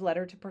book-length love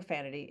letter to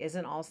profanity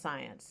isn't all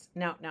science.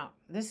 Now,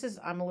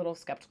 I'm a little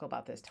skeptical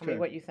about this. Tell me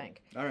what you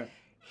think. All right.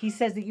 He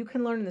says that you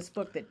can learn in this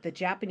book that the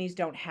Japanese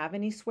don't have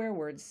any swear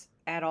words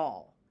at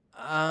all.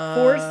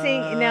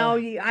 Forcing now,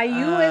 you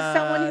as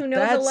someone who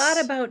knows a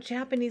lot about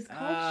Japanese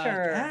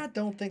culture. I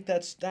don't think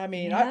that's. I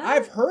mean,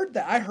 I've heard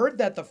that. I heard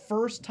that the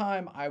first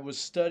time I was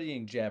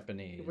studying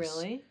Japanese.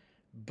 Really?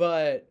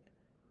 But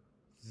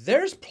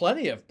there's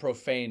plenty of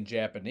profane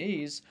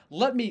Japanese.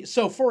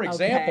 So for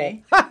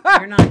example,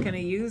 you're not going to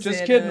use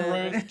just it. kidding,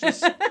 Ruth.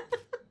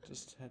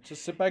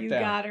 Just sit back you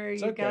down. Got her.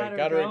 It's you okay. got her.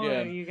 Got her going.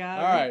 again. You got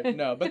All her. right.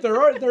 No, but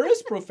there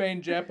is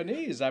profane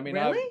Japanese. I mean,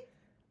 really?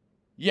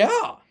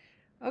 Yeah.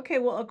 Okay,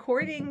 well,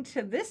 according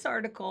to this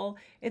article,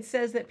 it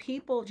says that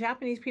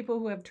Japanese people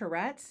who have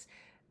Tourette's,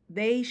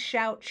 they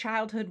shout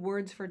childhood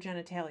words for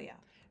genitalia.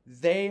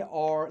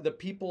 The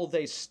people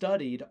they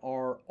studied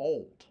are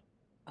old.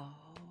 Oh,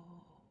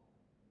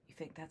 you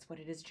think that's what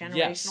it is? Generational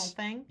Yes.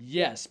 thing?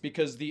 Yes,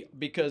 because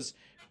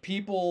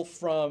people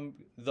from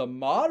the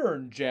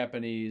modern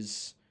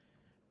Japanese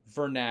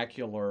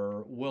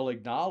vernacular will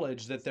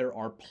acknowledge that there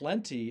are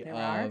plenty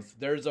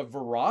there's a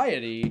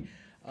variety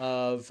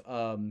of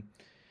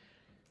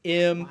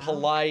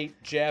impolite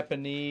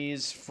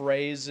Japanese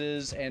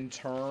phrases and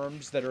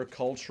terms that are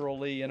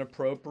culturally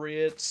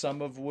inappropriate,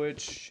 some of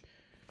which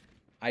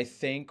I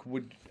think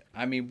would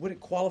it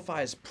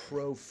qualify as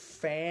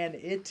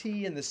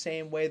profanity in the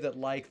same way that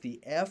like the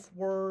F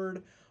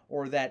word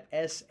or that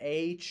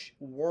SH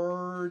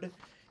word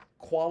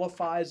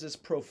qualifies as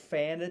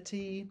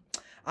profanity?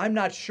 I'm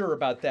not sure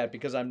about that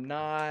because I'm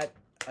not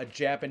a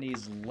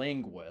Japanese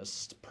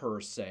linguist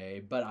per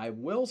se, but I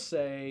will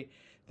say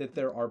that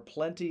there are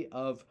plenty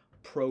of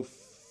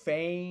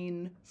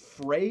profane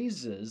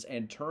phrases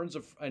and turns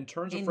of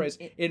phrase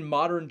in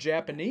modern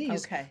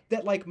Japanese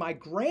that, like my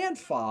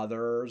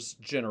grandfather's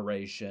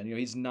generation,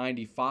 he's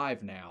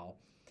 95 now,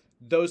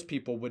 those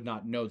people would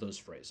not know those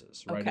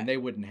phrases, right? And they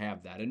wouldn't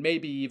have that. And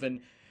maybe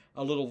even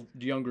a little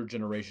younger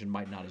generation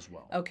might not as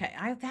well. Okay,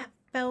 that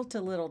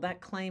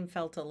claim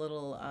felt a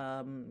little,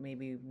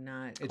 maybe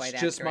not quite accurate.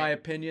 It's just my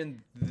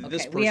opinion.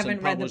 This person we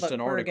haven't read the published book,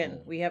 an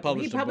article. Bergen.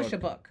 He published a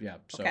book. Yeah.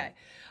 So. Okay.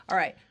 All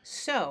right.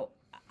 So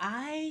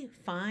I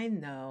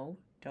find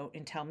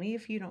and tell me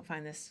if you don't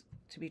find this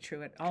to be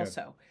true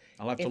also.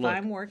 I'll have to if look.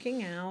 I'm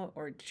working out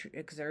or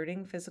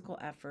exerting physical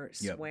effort,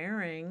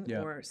 swearing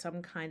or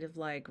some kind of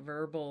like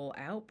verbal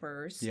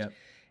outburst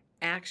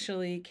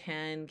actually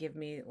can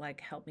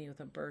help me with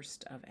a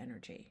burst of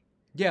energy.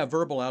 Yeah,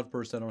 verbal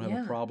outbursts I don't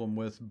have a problem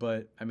with,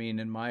 but I mean,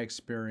 in my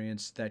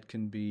experience, that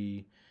can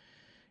be,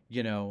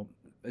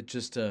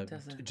 just a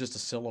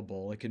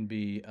syllable. It can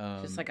be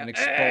just like an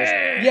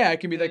expulsion. Yeah, it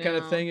can be that kind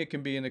of thing. It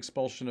can be an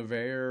expulsion of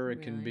air.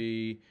 It can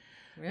be.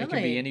 It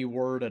can be any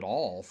word at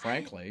all,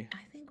 frankly.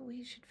 I think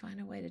we should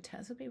find a way to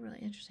test. It would be really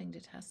interesting to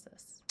test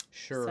this.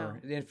 Sure. So.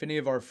 If any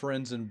of our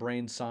friends in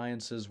brain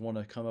sciences want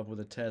to come up with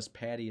a test,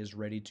 Patty is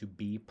ready to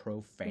be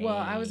profane. Well,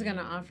 I was going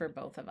to offer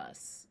both of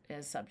us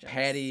as subjects.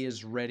 Patty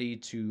is ready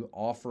to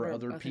offer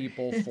other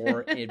people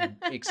for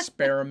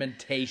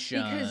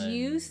experimentation. Because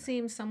you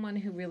seem someone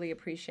who really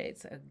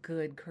appreciates a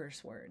good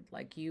curse word.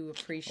 Like you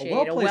appreciate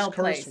a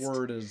well-placed curse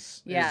word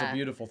is a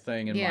beautiful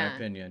thing in my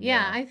opinion.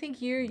 Yeah, I think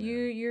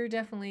you're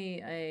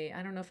definitely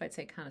I don't know if I'd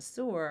say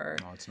connoisseur.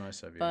 Oh, it's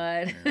nice of you.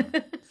 But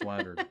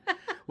flattered.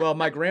 Well,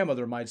 my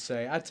grandmother might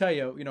say, I tell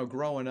you,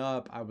 growing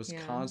up, I was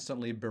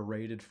constantly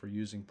berated for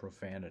using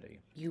profanity.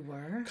 You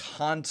were?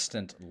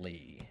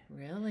 Constantly.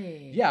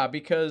 Really? Yeah,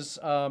 because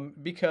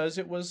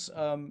it was,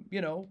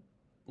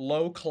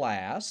 low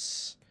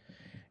class.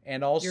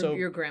 And also...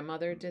 Your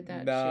grandmother did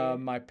that?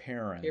 My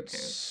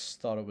parents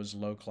thought it was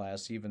low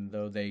class, even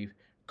though they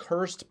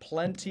cursed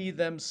plenty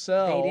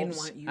themselves. They didn't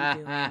want you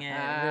doing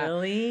it,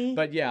 really?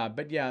 But yeah,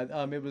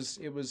 it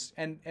was,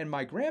 and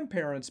my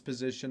grandparents'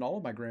 position, all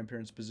of my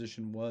grandparents'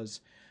 position was,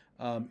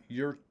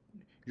 you're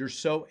you're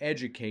so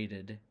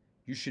educated,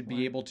 you should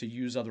be able to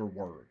use other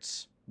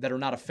words that are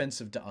not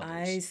offensive to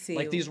others. I see.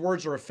 Like these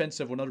words are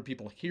offensive when other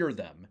people hear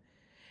them.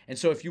 And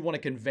so if you want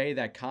to convey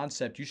that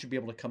concept, you should be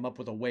able to come up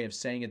with a way of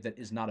saying it that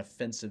is not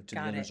offensive to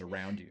the others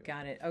around you.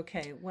 Got it.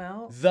 Okay.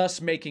 Well, thus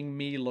making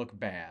me look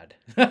bad.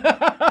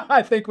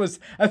 I think that was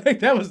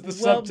the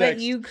subtext. Well, but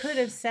you could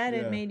have said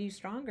it made you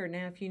stronger.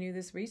 Now, if you knew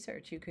this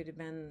research, you could have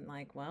been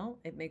like, well,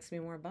 it makes me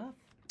more buff.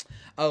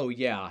 Oh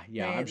yeah.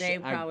 They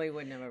probably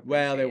wouldn't have.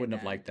 Well, they wouldn't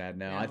have liked that.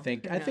 No, I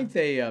think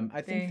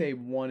they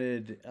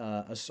wanted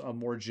a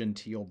more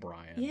genteel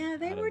Brian. Yeah,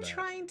 they were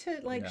trying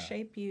to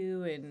shape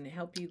you and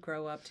help you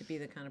grow up to be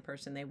the kind of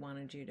person they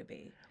wanted you to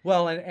be.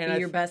 Well, and be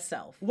your best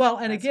self. Well,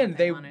 and that's again,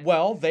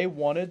 they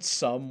wanted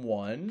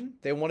someone.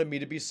 They wanted me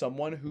to be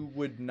someone who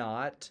would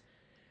not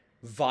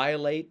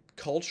violate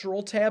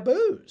cultural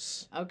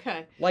taboos.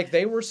 Okay. Like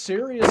they were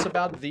serious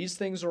about these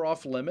things are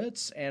off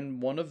limits,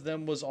 and one of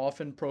them was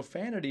often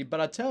profanity. But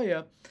I tell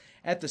you,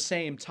 at the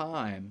same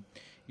time,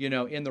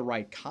 in the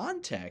right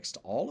context,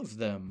 all of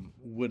them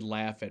would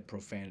laugh at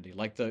profanity.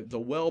 Like the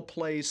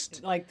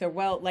well-placed... Like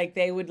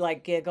they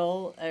would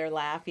giggle or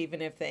laugh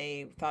even if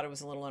they thought it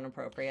was a little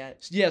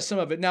inappropriate. Yeah, some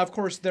of it. Now, of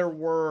course, there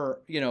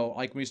were,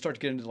 like when you start to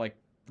get into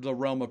the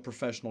realm of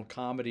professional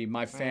comedy,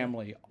 my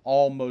family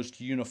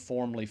almost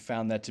uniformly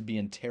found that to be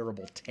in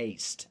terrible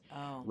taste.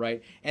 Oh.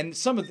 Right? And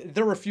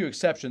there were a few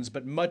exceptions,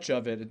 but much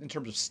of it, in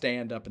terms of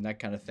stand-up and that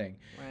kind of thing,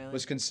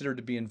 was considered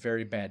to be in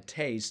very bad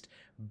taste.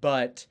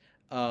 But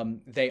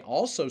they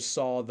also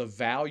saw the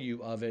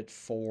value of it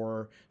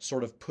for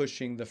sort of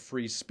pushing the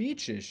free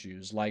speech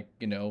issues. Like,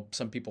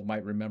 some people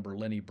might remember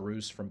Lenny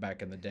Bruce from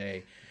back in the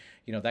day.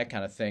 That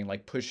kind of thing,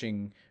 like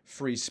pushing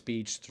free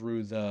speech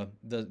through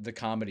the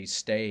comedy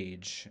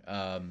stage.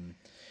 So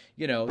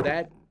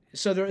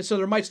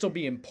there might still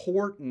be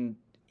important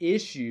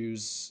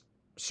issues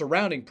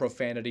surrounding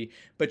profanity,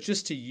 but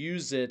just to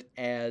use it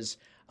as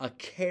a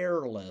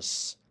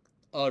careless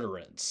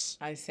utterance.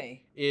 I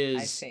see.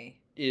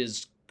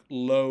 Is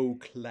low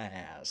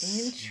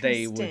class,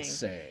 they would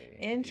say.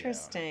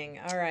 Interesting.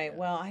 Yeah. All right.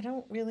 Well, I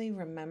don't really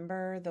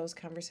remember those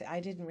conversations.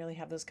 I didn't really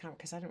have those conversations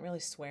because I didn't really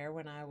swear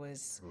when I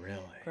was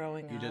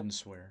growing up. You didn't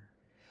swear?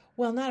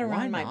 Well, not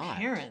around my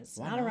parents.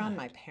 Not around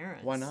my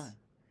parents. Why not?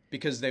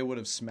 Because they would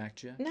have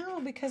smacked you?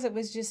 No, because it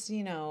was just,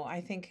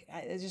 I think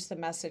just the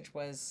message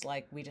was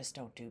like, we just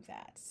don't do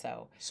that.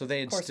 So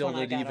they instilled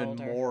it even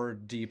more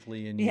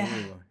deeply in you.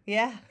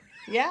 Yeah.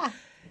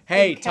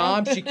 Hey,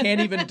 Tom, she can't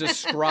even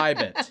describe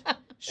it.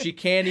 She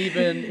can't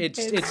even, it's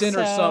in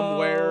her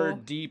somewhere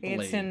deeply.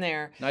 It's in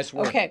there. Nice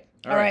work. Okay.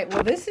 All right.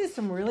 Well, this is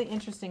some really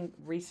interesting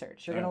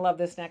research. You're going to love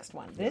this next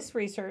one. This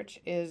research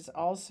is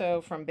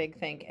also from Big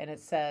Think, and it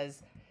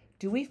says,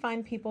 do we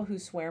find people who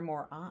swear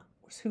more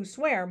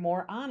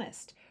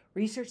honest?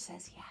 Research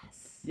says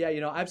yes. Yeah,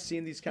 I've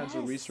seen these kinds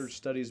of research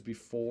studies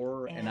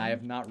before, and I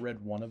have not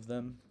read one of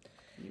them.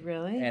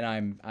 Really? And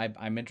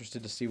I'm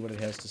interested to see what it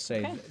has to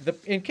say. Okay.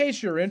 In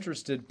case you're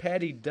interested,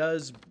 Patty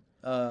does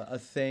a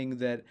thing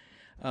that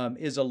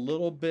is a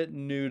little bit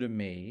new to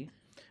me,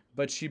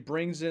 but she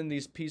brings in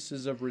these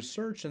pieces of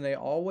research, and they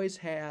always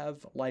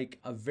have like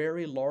a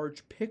very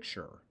large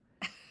picture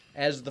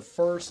as the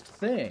first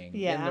thing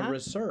in the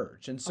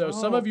research. And so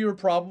some of you are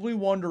probably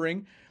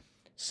wondering,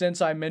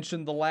 since I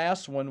mentioned the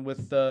last one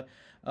with the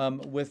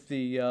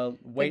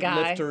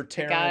weightlifter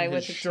tearing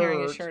his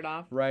shirt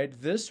off. Right?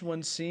 This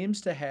one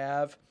seems to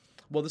have,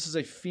 this is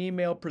a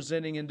female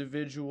presenting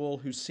individual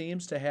who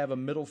seems to have a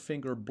middle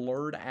finger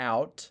blurred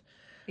out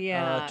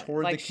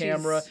toward the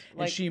camera,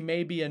 and she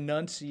may be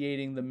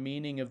enunciating the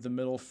meaning of the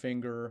middle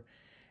finger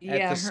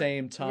at the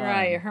same time.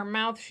 Right. Her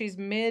mouth, she's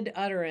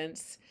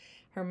mid-utterance.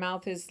 Her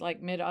mouth is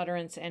like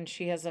mid-utterance, and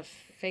she has a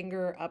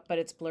finger up, but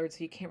it's blurred,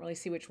 so you can't really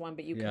see which one,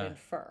 but you can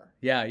infer.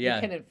 Yeah. You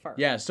can infer.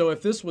 Yeah, so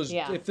if this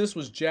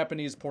was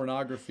Japanese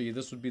pornography,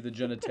 this would be the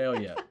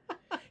genitalia.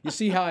 You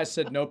see how I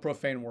said no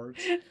profane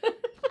words?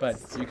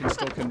 But you can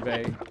still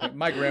convey. Like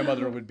my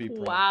grandmother would be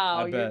proud.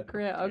 Wow, I bet.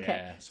 Okay.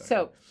 Yeah,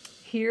 so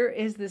here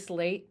is this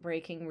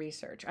late-breaking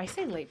research. I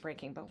say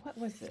late-breaking, but what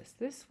was this?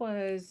 This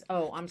was,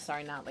 I'm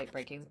sorry, not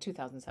late-breaking,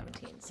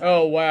 2017. Sorry.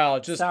 Oh, wow.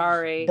 Just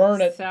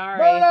burn it. Sorry.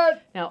 Burn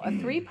it! Now, a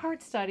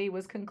 3-part study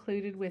was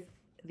concluded with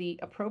the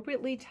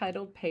appropriately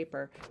titled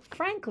paper,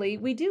 Frankly,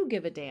 We Do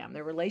Give a Damn,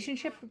 the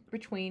relationship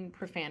between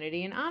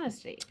profanity and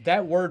honesty.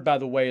 That word, by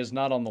the way, is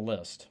not on the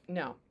list.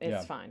 No,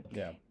 it's fine.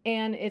 Yeah.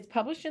 And it's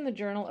published in the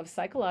Journal of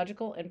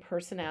Psychological and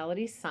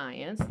Personality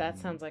Science. That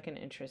sounds like an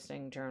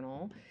interesting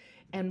journal.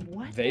 And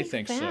what they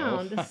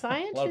found, the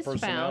scientists a lot of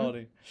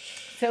personality.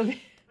 So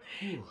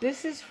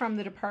this is from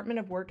the Department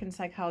of Work and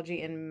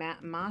Psychology in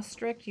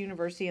Maastricht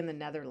University in the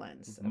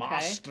Netherlands.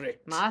 Okay?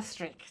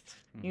 Maastricht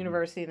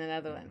University in the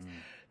Netherlands.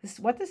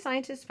 What the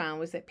scientists found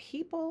was that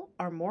people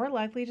are more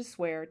likely to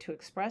swear to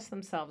express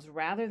themselves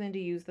rather than to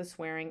use the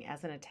swearing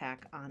as an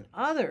attack on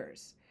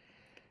others.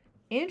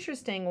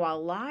 Interesting,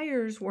 while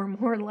liars were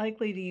more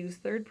likely to use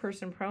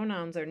third-person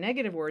pronouns or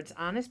negative words,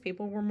 honest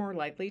people were more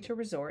likely to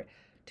resort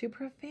to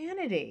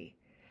profanity.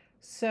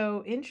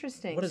 So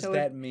interesting. What does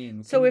that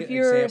mean? So Can we if get an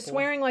you're example?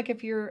 swearing, like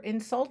if you're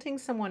insulting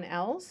someone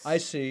else, I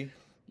see.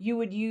 you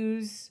would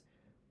use.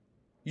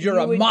 You're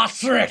a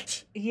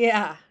Maastricht.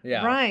 Yeah,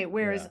 Yeah. right.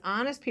 Whereas Yeah.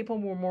 honest people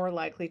were more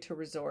likely to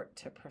resort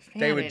to profanity.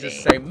 They would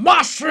just say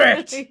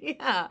Maastricht.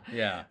 Yeah.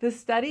 Yeah. The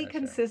study Gotcha.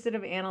 consisted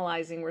of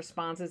analyzing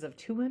responses of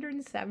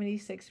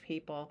 276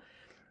 people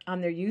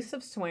on their use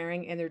of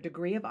swearing and their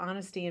degree of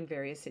honesty in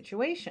various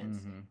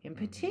situations. In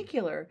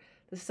particular,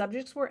 the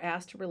subjects were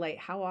asked to relate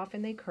how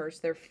often they curse,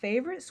 their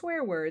favorite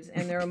swear words,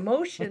 and their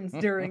emotions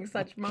during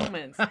such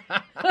moments.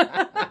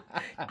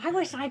 I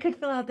wish I could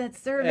fill out that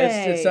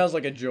survey. It sounds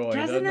like a joy,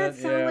 Doesn't that it?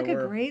 sound like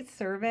a great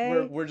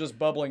survey? We're just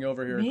bubbling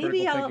over here.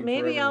 Maybe I'll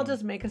everyone.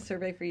 just make a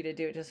survey for you to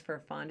do it just for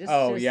fun.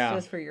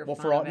 Just for your well,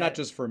 fun. for all, of not it.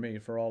 just for me,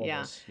 for all of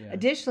us. Yeah.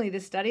 Additionally, the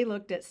study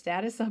looked at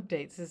status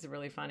updates. This is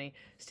really funny.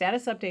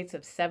 Status updates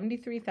of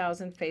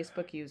 73,000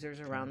 Facebook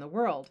users around the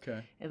world,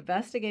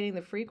 investigating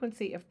the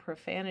frequency of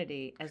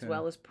profanity as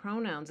well as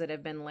pronouns that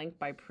have been linked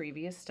by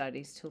previous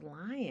studies to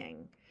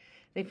lying.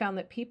 They found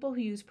that people who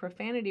use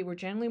profanity were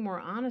generally more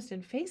honest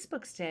in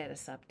Facebook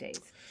status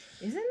updates.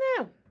 Isn't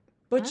that?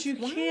 But That's you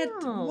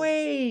can't wild.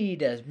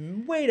 wait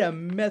a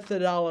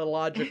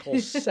methodological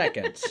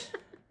second.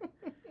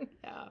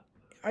 Yeah.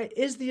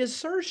 Is the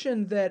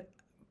assertion that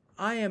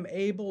I am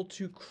able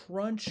to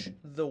crunch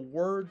the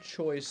word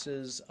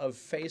choices of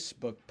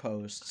Facebook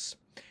posts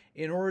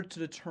in order to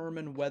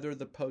determine whether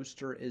the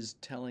poster is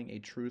telling a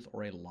truth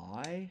or a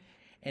lie?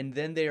 And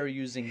then they are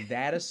using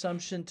that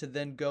assumption to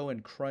then go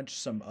and crunch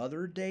some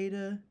other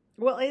data?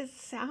 Well, it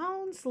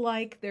sounds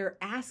like they're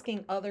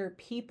asking other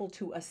people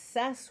to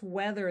assess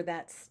whether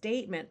that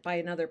statement by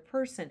another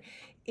person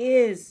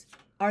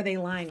are they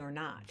lying or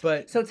not?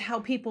 So it's how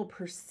people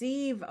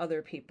perceive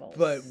other people.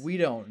 But we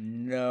don't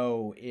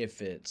know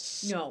if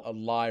it's a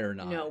lie or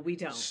not. No, we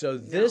don't. So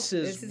this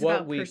is what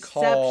about we perception.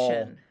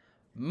 call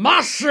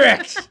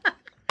Maastricht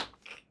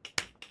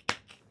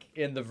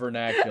in the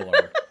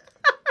vernacular.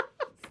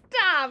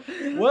 Stop.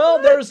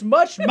 Well, there's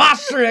much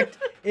Maastricht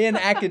in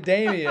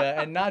academia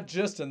and not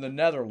just in the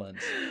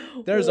Netherlands.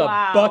 There's a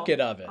bucket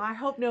of it. I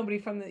hope nobody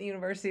from the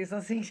university is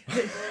listening to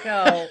this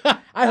show.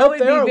 I hope that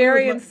they would are. be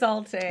very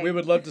insulting. We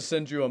would love to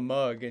send you a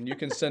mug, and you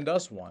can send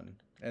us one,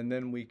 and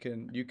then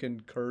you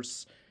can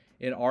curse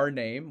in our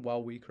name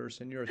while we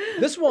curse in yours.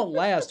 This won't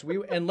last.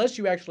 Unless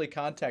you actually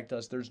contact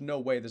us, there's no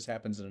way this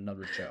happens in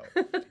another show.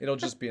 It'll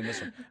just be in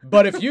this one.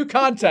 But if you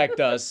contact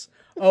us,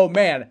 oh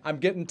man, I'm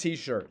getting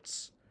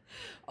T-shirts.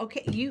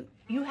 Okay, you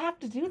have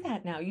to do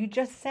that now. You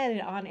just said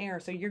it on air,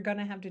 so you're going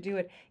to have to do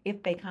it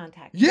if they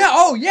contact you. Yeah,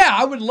 oh yeah,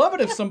 I would love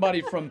it if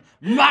somebody from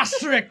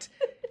Maastricht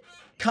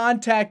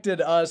contacted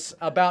us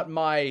about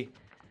my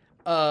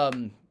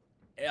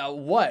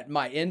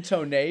my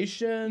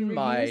intonation,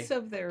 Your use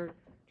of their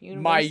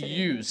university. My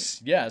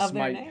use, yes, of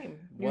their name,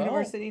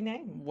 university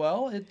name.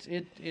 Well,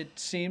 it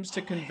seems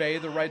to convey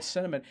the right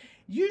sentiment.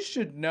 You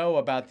should know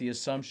about the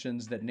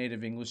assumptions that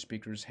native English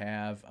speakers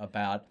have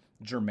about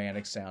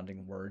Germanic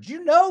sounding words.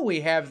 You know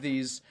we have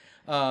these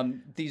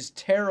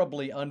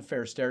terribly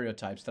unfair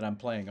stereotypes that I'm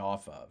playing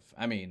off of.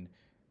 I mean,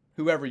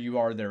 whoever you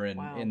are there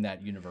in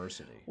that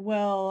university.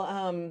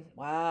 Well,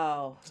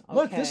 wow. Okay.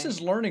 Look, this is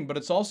learning, but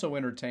it's also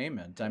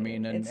entertainment. I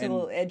mean, it's a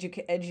little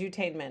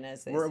edutainment,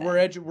 as they say. We're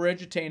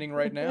edutaining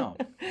right now.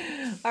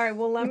 All right.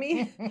 Well, let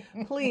me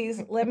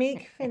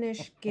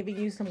finish giving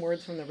you some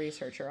words from the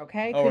researcher.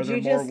 Okay? Oh, Could are there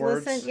you more just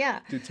words? listen? Yeah.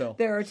 Do tell.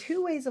 There are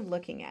two ways of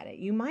looking at it.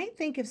 You might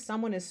think if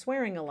someone is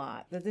swearing a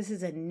lot that this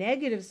is a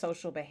negative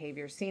social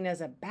behavior seen as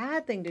a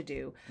bad thing to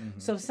do. Mm-hmm.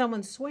 So if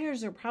someone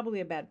swears, they're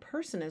probably a bad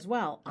person as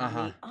well. On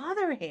the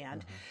other hand,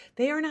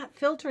 they are not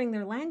filtering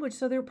their language,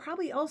 so they're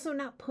probably also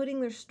not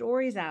putting their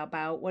stories out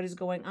about what is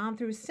going on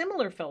through a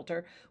similar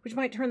filter, which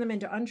might turn them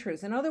into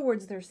untruths. In other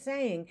words, they're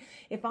saying,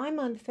 if I'm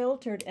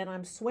unfiltered and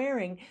I'm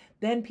swearing,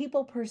 then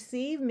people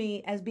perceive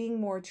me as being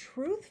more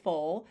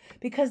truthful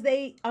because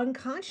they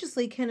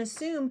unconsciously can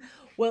assume,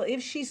 well,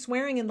 if she's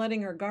swearing and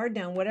letting her guard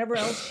down, whatever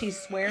else she's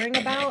swearing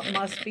about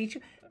must be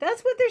true.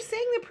 That's what they're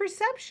saying the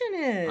perception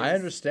is. I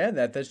understand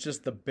that. That's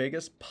just the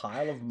biggest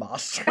pile of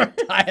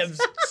Maastricht I have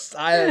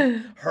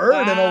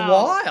heard in a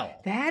while.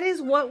 That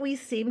is what we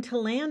seem to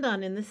land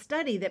on in the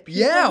study, that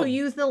people who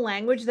use the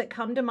language that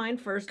come to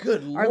mind first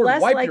are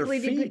less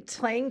likely to be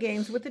playing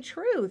games with the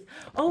truth.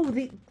 Oh,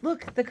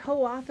 look, the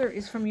co-author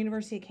is from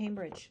University of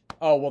Cambridge.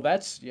 Oh, well,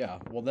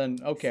 well then,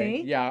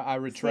 okay. See? Yeah, I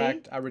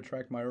retract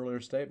my earlier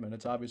statement.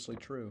 It's obviously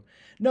true.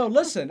 No,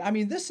 listen, I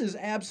mean, this is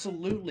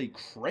absolutely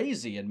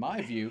crazy in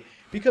my view,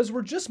 because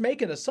we're just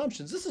making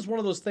assumptions. This is one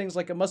of those things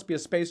like it must be a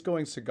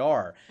space-going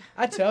cigar.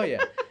 I tell you.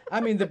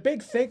 I mean, the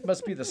big think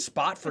must be the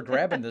spot for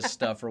grabbing this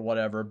stuff or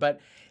whatever. But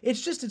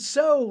it's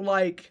so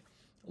like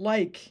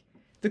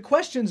the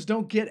questions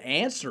don't get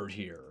answered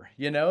here.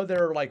 You know,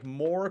 there are like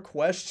more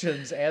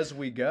questions as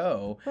we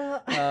go,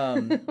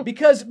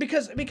 because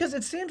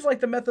it seems like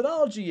the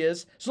methodology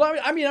is. So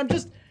I mean,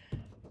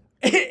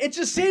 it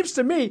just seems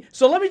to me.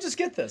 So let me just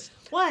get this.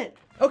 What?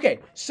 Okay,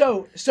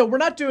 so we're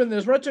not doing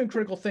this. We're not doing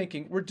critical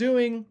thinking. We're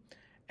doing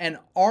an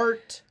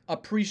art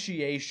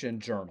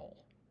appreciation journal.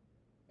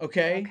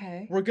 Okay?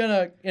 Okay. We're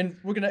gonna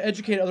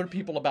educate other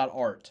people about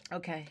art.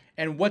 Okay.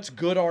 And what's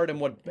good art and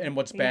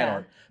what's bad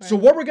art. right. So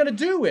what we're gonna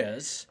do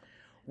is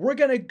we're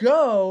gonna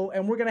go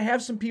and we're gonna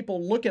have some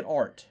people look at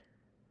art.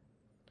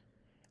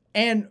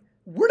 And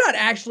we're not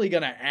actually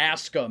gonna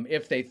ask them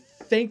if they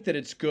think that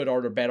it's good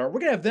art or bad art. We're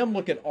gonna have them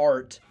look at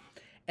art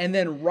and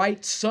then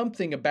write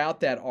something about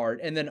that art.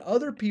 And then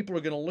other people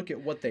are gonna look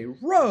at what they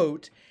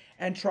wrote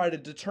and try to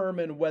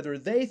determine whether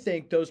they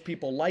think those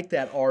people like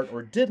that art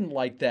or didn't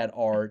like that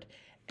art.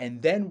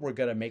 And then we're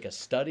going to make a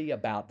study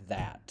about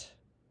that.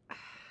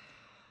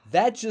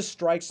 That just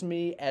strikes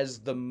me as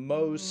the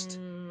most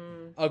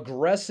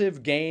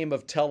aggressive game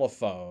of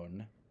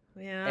telephone.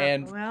 Yeah.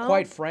 And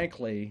quite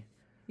frankly,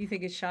 you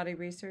think it's shoddy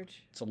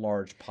research? It's a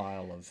large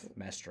pile of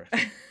Maastricht.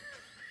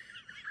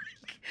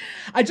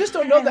 I just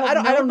don't know that. I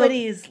don't know.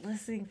 Nobody is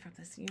listening from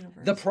this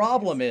universe. The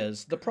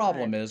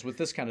problem is with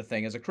this kind of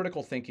thing, as a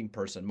critical thinking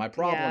person, my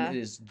problem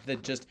is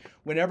that just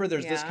whenever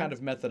there's this kind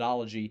of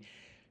methodology,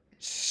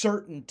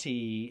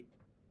 certainty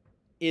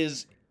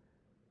is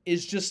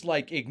just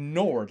like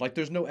ignored. Like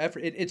there's no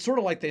effort. It's sort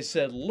of like they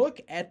said,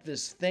 look at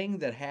this thing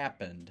that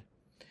happened.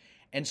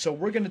 And so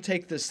we're going to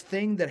take this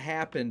thing that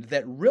happened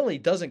that really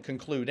doesn't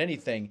conclude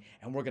anything,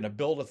 and we're going to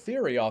build a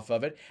theory off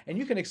of it, and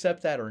you can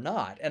accept that or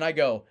not. And I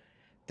go,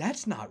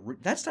 that's not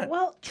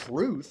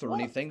truth or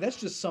anything. That's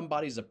just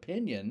somebody's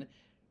opinion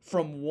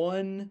from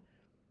one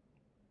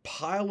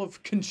pile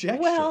of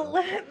conjecture. Well,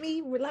 let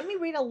me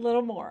read a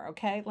little more,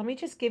 okay? Let me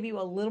just give you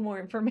a little more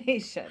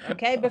information,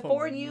 okay?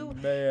 Before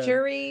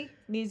jury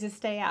needs to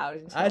stay out.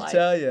 I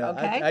tell you,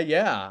 okay?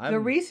 The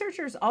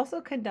researchers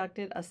also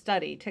conducted a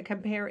study to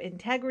compare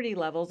integrity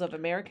levels of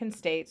American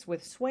states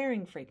with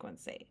swearing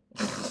frequency.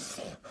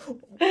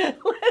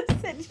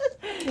 Listen,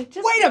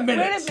 just wait a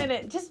minute. Wait a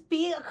minute. Just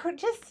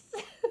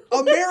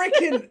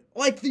American,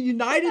 like the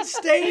United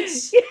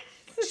States. Yes.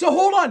 So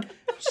hold on.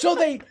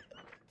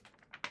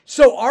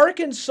 So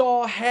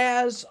Arkansas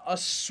has a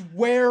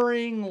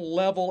swearing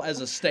level as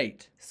a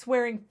state.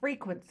 Swearing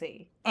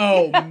frequency.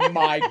 Oh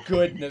my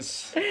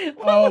goodness.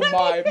 Oh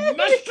my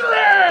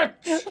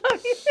Maastricht!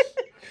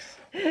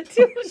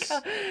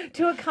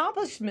 To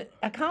accomplish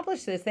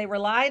this, they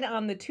relied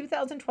on the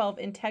 2012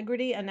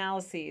 integrity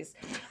analyses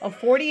of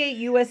 48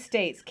 U.S.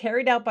 states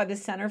carried out by the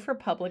Center for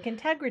Public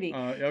Integrity.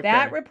 Okay.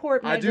 That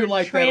report measured I do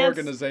like that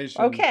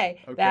organization.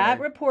 Okay. That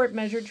report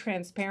measured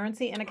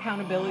transparency and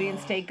accountability in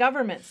state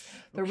governments.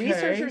 The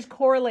researchers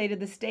correlated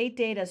the state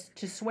data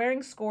to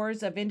swearing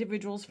scores of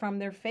individuals from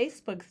their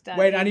Facebook study.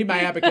 Wait, I need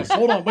my abacus.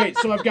 Hold on, wait.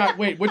 So I've got,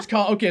 which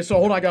column? Okay, so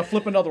hold on, I got to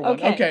flip another one.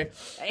 Okay.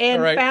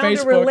 And right, found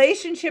Facebook. a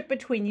relationship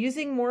between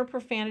using more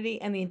profanity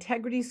and the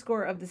integrity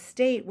score of the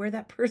state where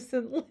that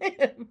person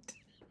lived.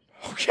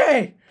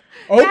 Okay.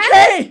 Wow.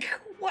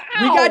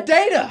 We got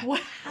data.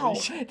 Wow.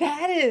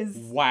 That is.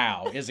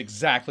 Wow is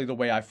exactly the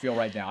way I feel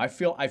right now. I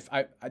feel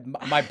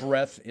my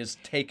breath is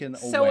taken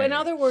away. So in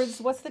other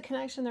words, what's the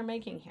connection they're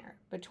making here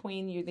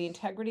between the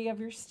integrity of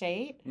your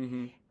state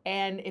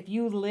and if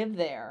you live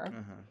there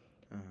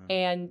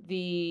and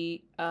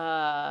the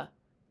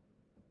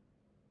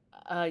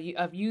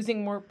of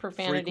using more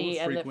profanity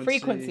and the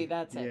frequency,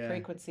 that's it,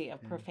 frequency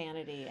of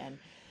profanity and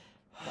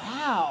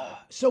wow.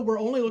 So we're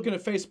only looking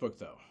at Facebook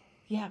though.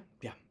 Yeah.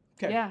 Yeah.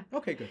 Okay. Yeah.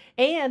 Okay, good.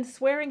 And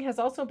swearing has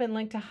also been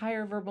linked to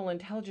higher verbal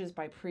intelligence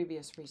by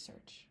previous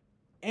research.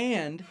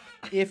 And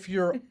if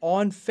you're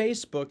on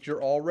Facebook,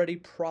 you're already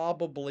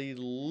probably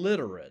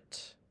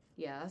literate.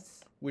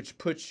 Yes. Which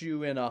puts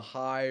you in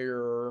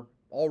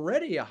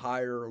already a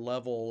higher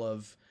level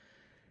of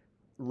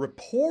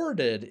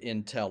reported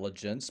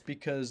intelligence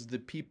because the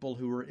people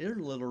who are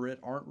illiterate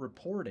aren't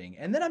reporting.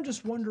 And then I'm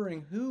just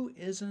wondering who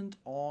isn't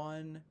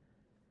on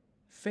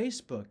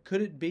Facebook.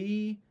 Could it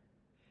be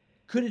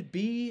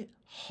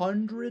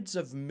hundreds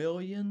of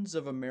millions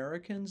of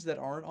Americans that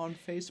aren't on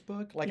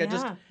Facebook?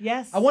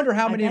 I wonder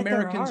how many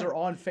Americans are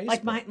on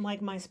Facebook.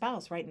 Like my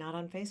spouse, right? Not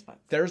on Facebook.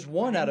 There's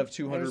one out of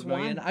 200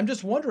 million. I'm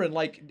just wondering,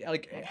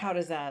 like how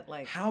does that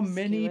how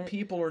many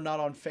people are not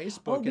on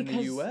Facebook in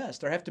the U.S.?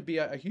 There have to be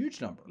a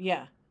huge number.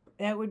 Yeah,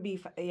 that would be.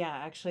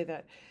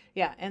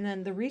 And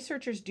then the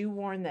researchers do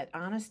warn that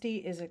honesty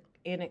is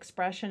in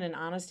expression and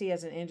honesty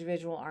as an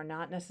individual are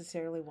not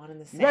necessarily one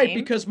and the same. Right,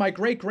 because my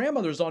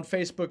great-grandmother's on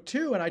Facebook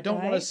too, and I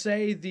don't want to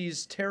say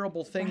these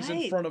terrible things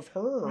in front of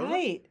her.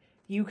 Right.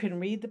 You can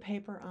read the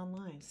paper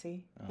online.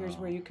 See? Here's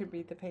where you could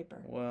read the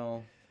paper.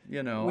 Well,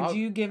 Would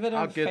you give it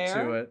a fair? Get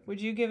to it. Would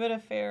you give it a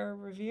fair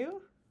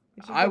review?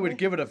 I would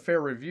give it a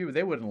fair review.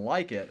 They wouldn't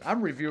like it.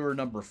 I'm reviewer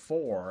number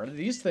 4.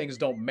 These things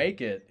don't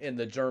make it in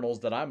the journals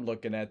that I'm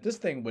looking at. This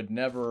thing would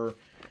never...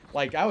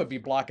 I would be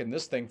blocking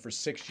this thing for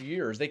 6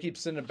 years. They keep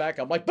sending it back.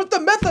 I'm like, but the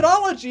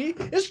methodology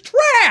is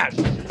trash!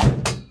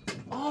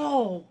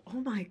 Oh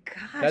my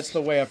gosh. That's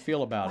the way I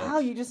feel about it. Wow,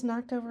 you just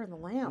knocked over the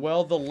lamp.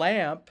 Well, the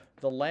lamp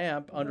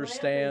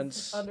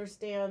understands...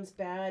 understands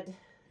bad...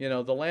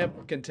 the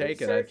lamp can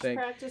take it, I think.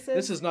 Practices.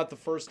 This is not the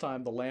first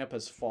time the lamp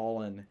has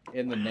fallen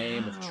in the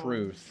name of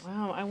truth.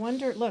 Wow, I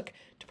wonder, look,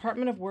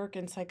 Department of Work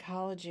and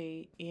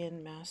Psychology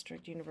in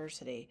Maastricht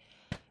University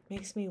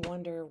makes me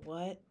wonder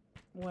what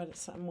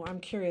I'm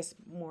curious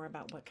more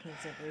about what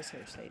kinds of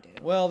research they do.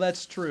 Well,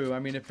 that's true. I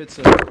mean, if it's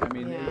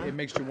it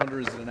makes you wonder,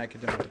 is it an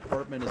academic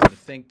department? Is it a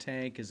think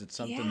tank? Is it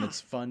something that's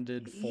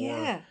funded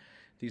for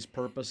these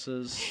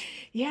purposes?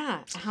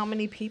 Yeah. How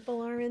many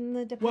people are in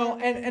the Well,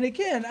 department? and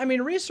again, I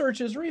mean,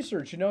 research is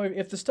research.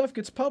 If the stuff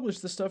gets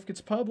published, the stuff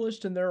gets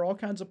published, and there are all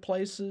kinds of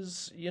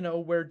places,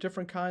 where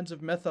different kinds of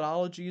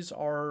methodologies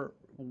are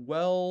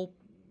well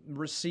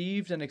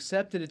received and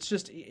accepted. It's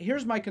just,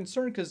 here's my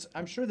concern, because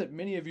I'm sure that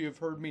many of you have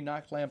heard me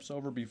knock lamps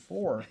over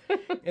before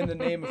in the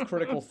name of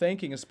critical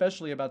thinking,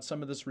 especially about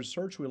some of this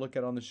research we look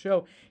at on the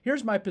show.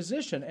 Here's my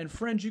position, and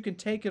friends, you can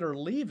take it or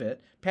leave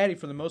it. Patty,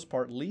 for the most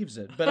part, leaves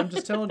it, but I'm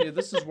just telling you,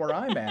 this is where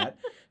I'm at,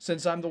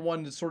 since I'm the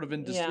one that's sort of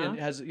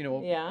has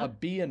a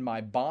bee in my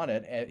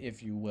bonnet,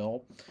 if you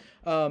will.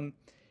 We're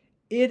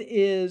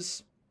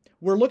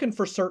looking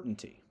for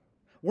certainty.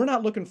 We're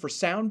not looking for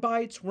sound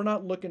bites. We're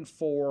not looking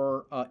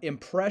for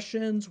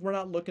impressions. We're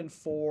not looking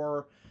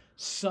for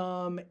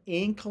some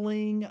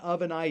inkling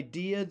of an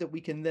idea that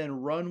we can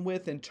then run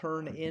with and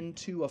turn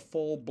into a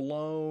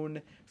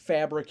full-blown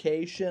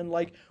fabrication.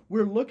 Like,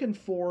 we're looking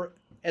for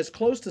as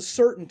close to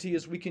certainty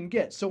as we can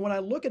get. So when I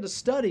look at a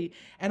study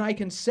and I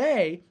can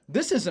say,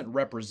 this isn't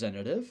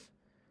representative,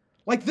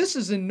 like, this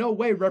is in no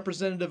way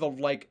representative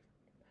of, like,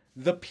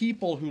 the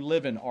people who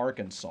live in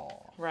Arkansas,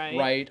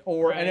 right?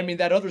 And I mean,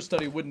 that other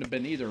study wouldn't have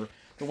been either,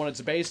 the one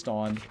it's based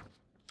on.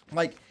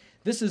 Like,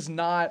 this is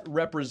not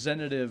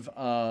representative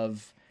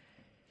of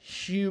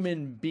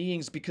human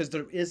beings because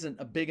there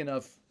isn't a big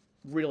enough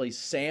really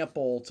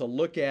sample to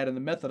look at, and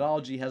the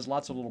methodology has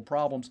lots of little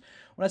problems.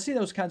 When I see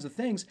those kinds of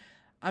things,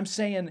 I'm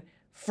saying,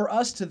 for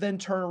us to then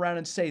turn around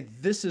and say,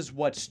 this is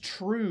what's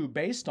true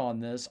based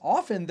on this,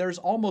 often there's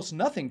almost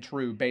nothing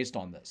true based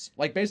on this.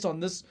 Like, based on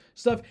this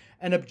stuff,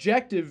 an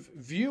objective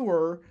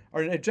viewer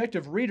or an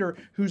objective reader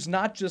who's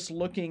not just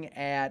looking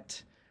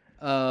at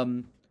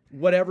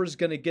whatever's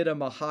going to get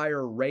them a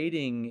higher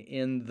rating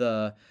in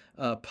the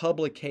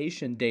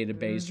publication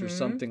database or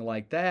something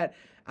like that,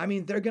 I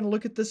mean, they're going to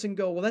look at this and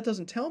go, well, that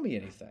doesn't tell me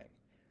anything.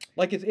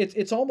 Like,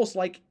 it's almost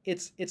like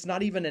it's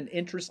not even an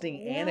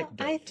interesting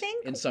anecdote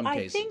in some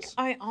cases. I think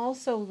I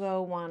also,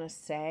 though, want to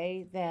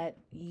say that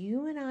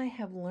you and I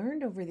have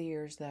learned over the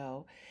years,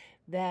 though,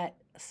 that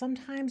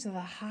sometimes the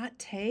hot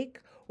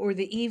take or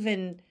the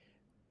even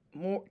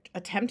more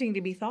attempting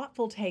to be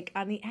thoughtful take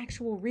on the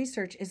actual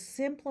research is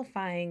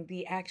simplifying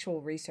the actual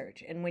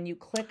research. And when you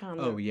click on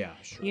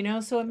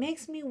sure. So it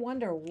makes me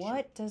wonder,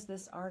 what does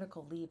this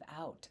article leave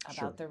out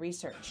about the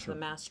research, the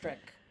Maastricht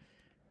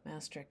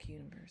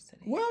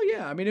University? Well,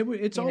 yeah. I mean,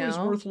 it's always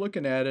worth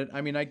looking at it.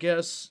 I mean, I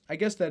guess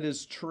that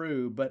is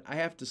true, but I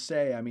have to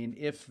say, I mean,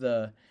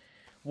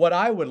 what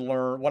I would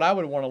want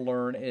to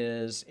learn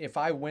is if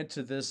I went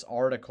to this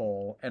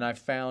article and I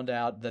found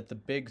out that the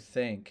Big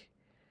Think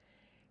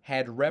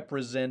had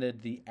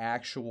represented the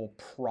actual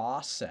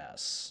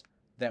process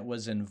that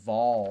was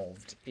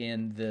involved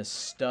in this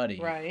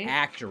study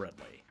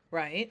accurately.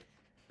 Right.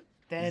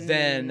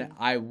 Then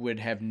I would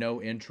have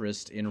no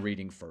interest in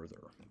reading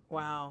further.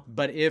 Wow.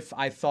 But if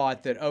I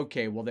thought that,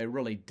 okay, well, they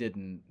really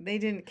didn't. They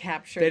didn't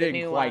capture. They the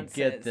didn't nuances. quite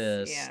get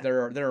this. Yeah.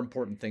 There are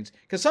important things,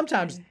 because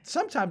sometimes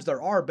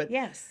there are, but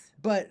yes.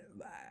 But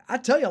I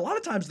tell you, a lot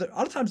of times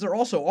there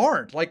also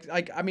aren't. Like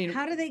I mean,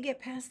 how do they get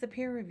past the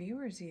peer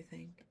reviewers, do you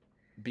think?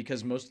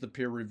 Because most of the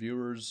peer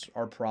reviewers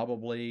are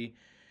probably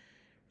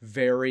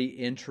very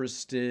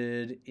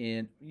interested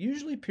in.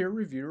 Usually, peer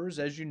reviewers,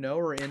 as you know,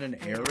 are in an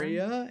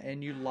area,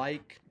 and you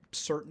like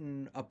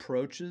certain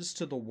approaches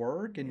to the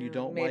work, and you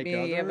don't like others.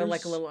 Maybe you have a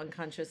little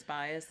unconscious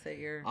bias that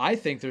you're. I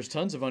think there's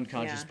tons of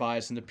unconscious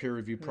bias in the peer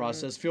review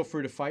process. Feel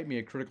free to fight me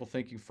at Critical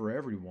Thinking for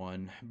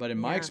Everyone, but in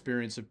my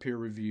experience of peer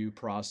review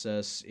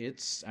process,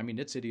 it's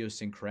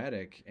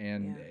idiosyncratic,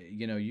 and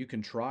you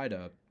can try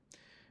to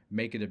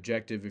make it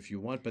objective if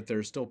you want, but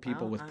there's still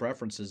people with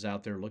preferences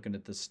out there looking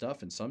at this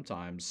stuff, and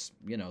sometimes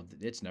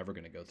it's never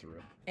going to go through.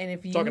 And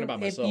if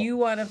you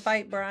want to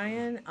fight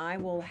Brian, I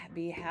will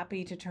be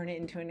happy to turn it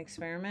into an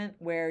experiment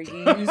where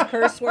you use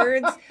curse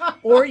words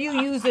or you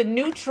use a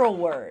neutral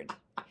word.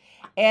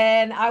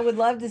 And I would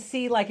love to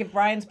see, like, if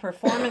Brian's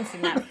performance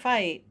in that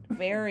fight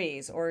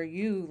varies, or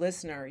you,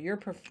 listener,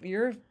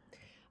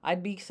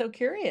 I'd be so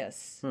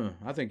curious.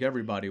 I think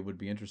everybody would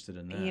be interested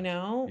in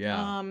that.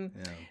 Yeah.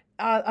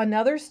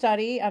 Another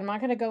study, I'm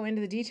not going to go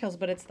into the details,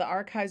 but it's the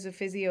Archives of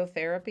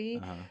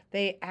Physiotherapy.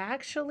 They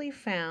actually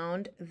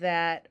found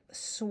that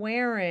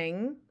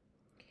swearing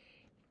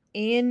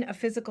in a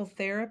physical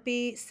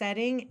therapy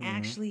setting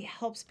actually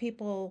helps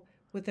people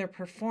with their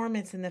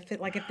performance in the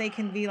fit. Like, if they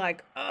can be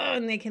like, oh,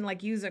 and they can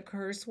like use a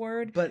curse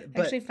word. But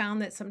actually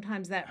found that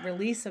sometimes that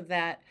release of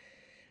that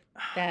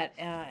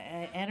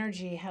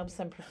energy helps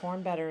them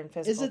perform better in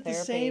physical therapy. Is it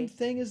the same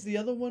thing as the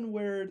other one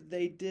where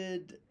they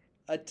did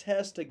a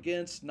test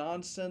against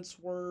nonsense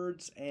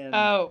words and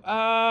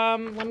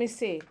let me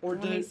see. Or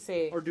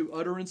do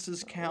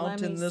utterances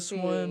count in this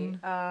one?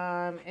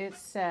 It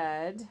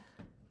said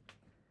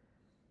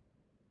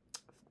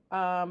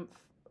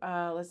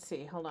let's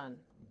see, hold on.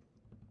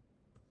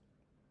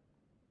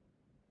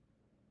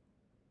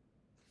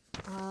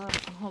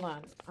 Hold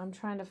on. I'm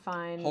trying to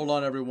find. Hold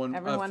on, everyone.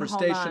 Everyone, For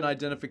hold station on.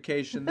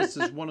 identification, this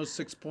is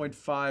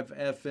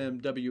 106.5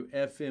 FM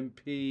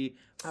WFMP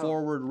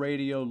Forward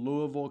Radio,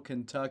 Louisville,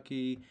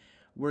 Kentucky.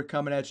 We're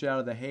coming at you out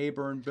of the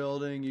Hayburn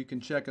building. You can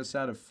check us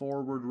out at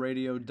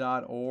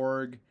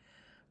forwardradio.org.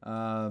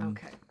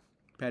 Okay.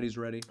 Patty's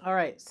ready. All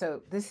right.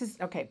 So this is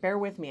okay. Bear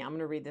with me. I'm going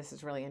to read this.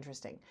 It's really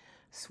interesting.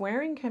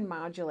 Swearing can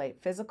modulate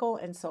physical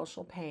and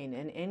social pain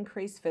and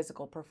increase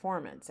physical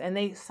performance. And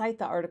they cite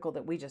the article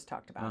that we just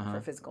talked about for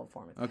physical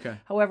performance. Okay.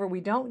 However,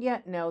 we don't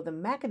yet know the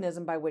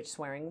mechanism by which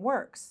swearing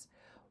works.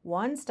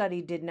 One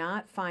study did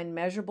not find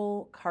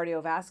measurable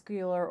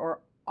cardiovascular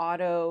or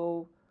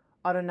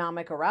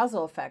autonomic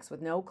arousal effects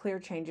with no clear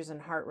changes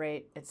in heart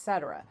rate,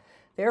 etc.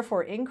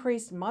 Therefore,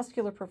 increased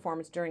muscular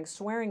performance during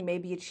swearing may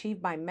be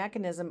achieved by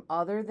mechanism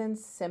other than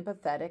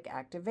sympathetic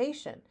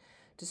activation.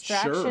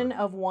 Distraction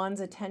of one's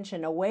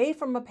attention away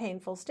from a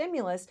painful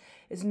stimulus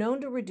is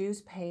known to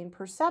reduce pain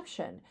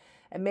perception.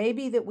 It may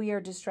be that we are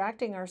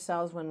distracting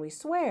ourselves when we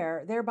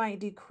swear, thereby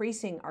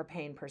decreasing our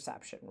pain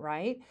perception,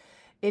 right?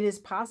 It is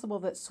possible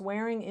that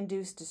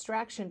swearing-induced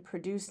distraction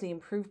produced the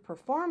improved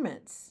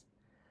performance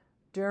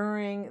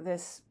during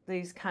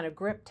these kind of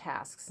grip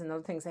tasks and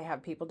other things they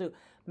have people do,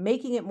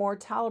 making it more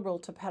tolerable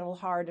to pedal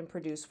hard and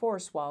produce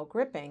force while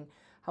gripping.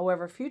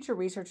 However, future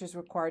research is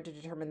required to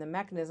determine the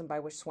mechanism by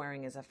which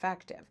swearing is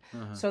effective.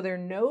 So they're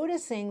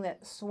noticing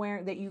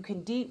that you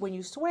can when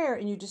you swear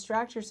and you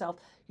distract yourself,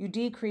 you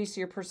decrease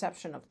your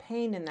perception of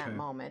pain in that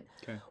moment.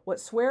 Okay.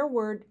 What swear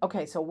word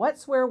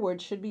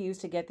should be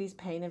used to get these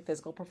pain and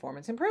physical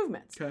performance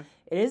improvements? Okay.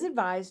 It is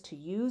advised to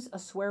use a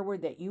swear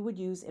word that you would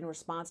use in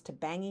response to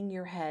banging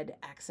your head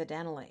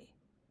accidentally.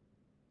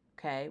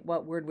 Okay,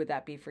 what word would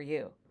that be for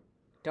you?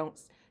 Don't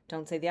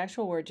say the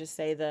actual word, just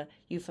say the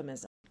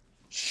euphemism.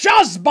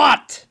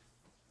 Shazbot!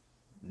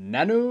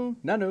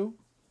 Nanu.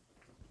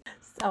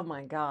 Oh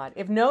my God.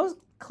 If no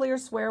clear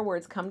swear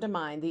words come to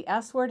mind, the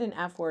S word and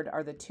F word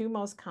are the two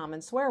most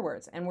common swear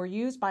words and were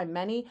used by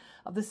many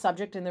of the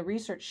subject in the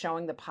research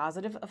showing the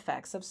positive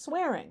effects of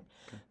swearing.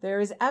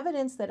 There is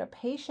evidence that a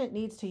patient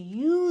needs to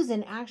use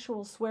an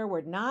actual swear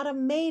word, not a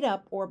made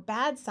up or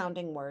bad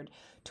sounding word,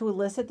 to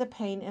elicit the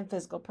pain and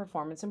physical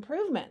performance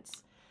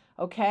improvements.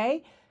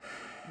 Okay?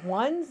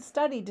 One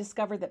study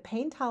discovered that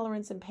pain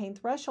tolerance and pain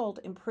threshold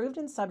improved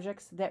in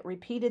subjects that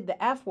repeated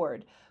the F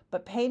word,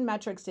 but pain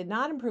metrics did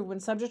not improve when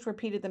subjects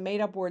repeated the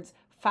made-up words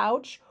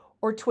fouch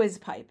or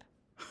twizpipe.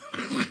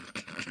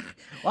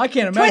 Well, I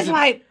can't imagine.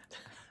 Twizpipe!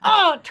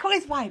 Oh,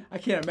 twizpipe! I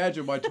can't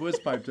imagine why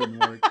twizpipe didn't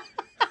work.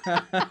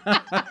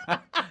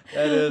 That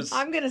is.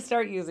 I'm going to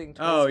start using twizpipe.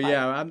 Oh,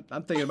 yeah.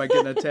 I'm thinking about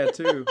getting a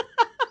tattoo.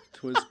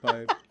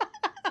 Twizpipe.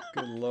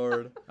 Good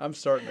Lord. I'm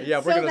starting. Yeah,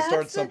 we're going to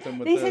start something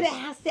with this. this. They said it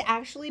has to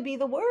actually be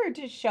the word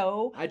to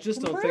show I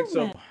just don't think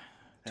so.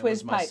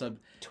 Twizpipe.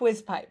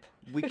 Twizpipe.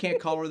 We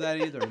can't call her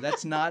that either.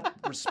 That's not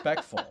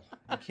respectful.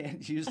 You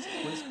can't use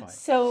twizpipe.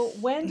 So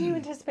when do you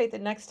anticipate the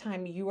next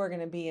time you are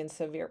going to be in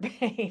severe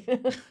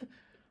pain?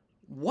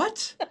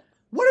 What?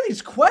 What are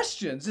these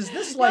questions? Is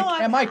this like,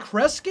 am I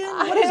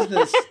Kreskin? What is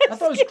this? I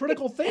thought it was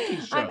critical thinking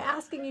show. I'm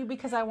asking you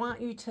because I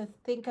want you to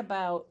think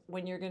about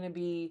when you're going to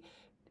be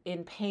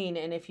in pain,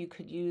 and if you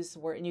could use the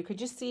word, and you could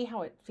just see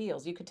how it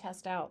feels. You could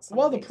test out.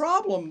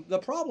 The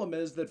problem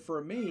is that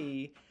for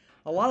me,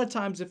 a lot of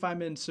times if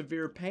I'm in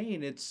severe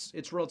pain,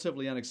 it's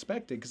relatively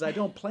unexpected because I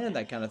don't plan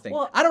that kind of thing.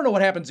 Well, I don't know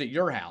what happens at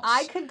your house.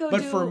 I could go,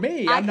 but for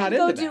me, I'm not into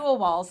that. I could go do a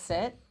wall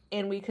sit,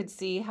 and we could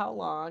see how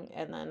long,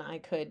 and then I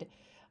could.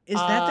 Is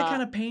that the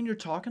kind of pain you're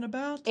talking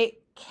about? It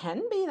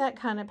can be that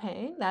kind of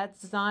pain.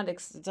 That's not.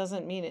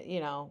 Doesn't mean it.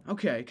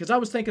 Okay, because I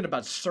was thinking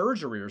about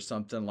surgery or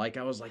something. Like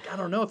I was like, I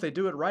don't know if they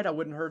do it right, I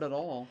wouldn't hurt at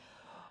all.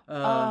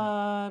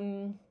 Wow.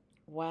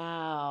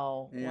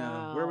 Yeah.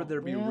 Wow. Where would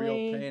there be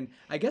really? real pain?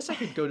 I guess I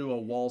could go to a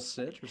wall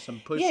sit or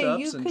some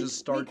push-ups and just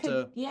start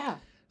to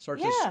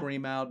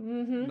scream out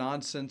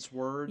nonsense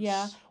words.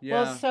 Yeah.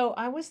 Well, so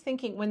I was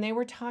thinking when they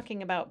were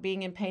talking about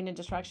being in pain and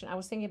distraction, I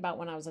was thinking about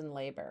when I was in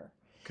labor.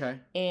 Okay.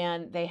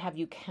 And they have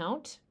you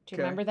count. Do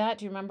you remember that?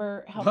 Do you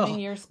remember helping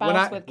your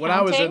spouse with counting? When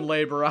I was in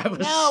labor, I was...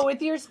 No,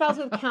 with your spouse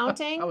with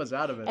counting. I was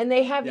out of it. And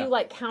they have you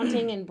like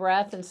counting in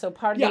breath. And so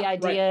part of the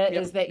idea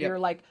is that you're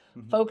like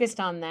focused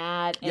on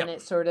that. And it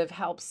sort of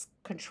helps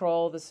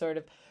control the sort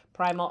of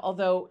primal.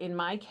 Although in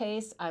my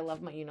case, I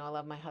love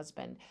my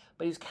husband,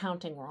 but he was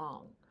counting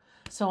wrong.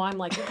 So I'm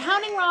like, you're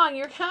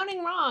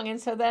counting wrong.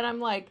 And so then I'm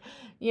like,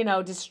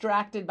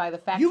 distracted by the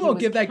fact you won't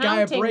give that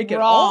guy a break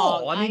at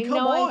all. I mean,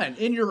 come on.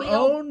 In your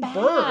own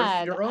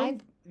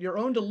birth, your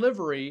own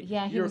delivery,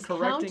 you're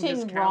correcting his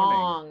counting.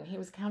 Wrong. He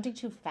was counting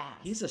too fast.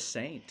 He's a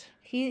saint.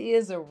 He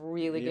is a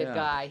really good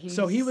guy.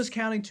 So he was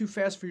counting too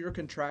fast for your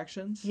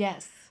contractions?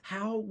 Yes.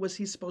 How was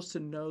he supposed to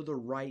know the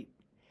right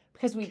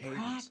Because we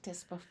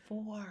practiced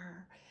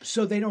before.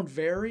 So they don't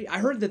vary? I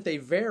heard that they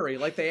vary.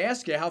 Like they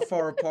ask you how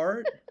far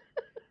apart.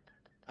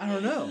 I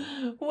don't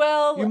know.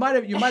 Well, you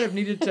might have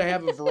needed to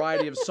have a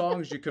variety of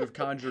songs you could have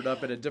conjured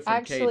up at a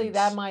different cadence. Actually,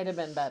 that might have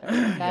been better.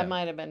 That Yeah.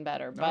 might have been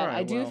better. But right,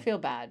 I do well. feel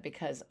bad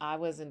because I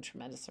was in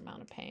tremendous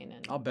amount of pain.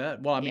 And I'll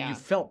bet. Well, I mean, Yeah.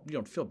 you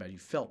don't feel bad. You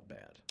felt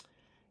bad.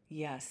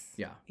 yes.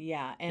 Yeah.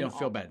 Yeah. And You don't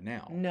feel bad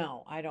now.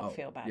 No, I don't Oh,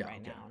 feel bad yeah,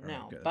 right okay. now. All right,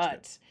 No. good,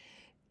 that's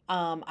But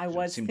I You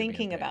was seem to be in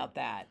thinking pain. about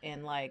that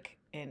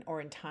and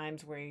or in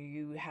times where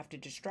you have to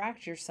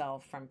distract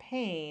yourself from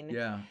pain.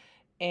 Yeah.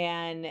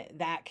 And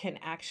that can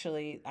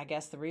actually, I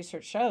guess the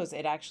research shows,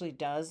 it actually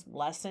does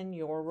lessen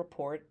your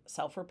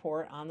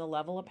self-report on the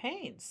level of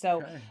pain.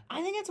 So Okay.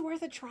 I think it's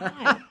worth a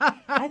try.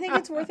 I think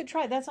it's worth a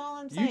try. That's all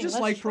I'm saying. You just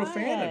Let's like try it.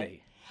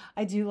 profanity.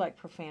 I do like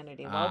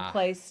profanity. Ah. Well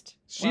placed.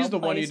 She's the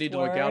one you well-placed need to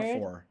look out word.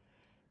 for.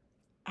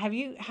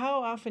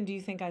 How often do you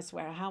think I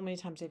swear? How many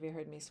times have you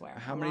heard me swear?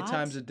 How A many lot?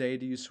 times a day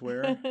do you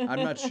swear? I'm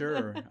not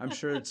sure. I'm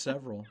sure it's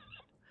several.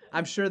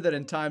 I'm sure that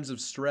in times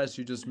of stress,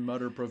 you just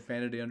mutter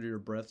profanity under your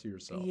breath to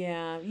yourself.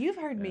 Yeah, you've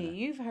heard me. Yeah.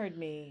 You've heard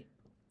me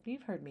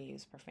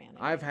use profanity.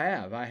 I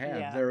have.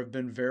 Yeah. There have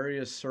been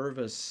various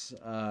service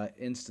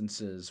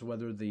instances,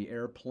 whether the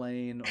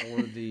airplane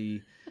or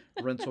the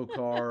rental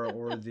car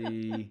or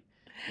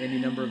any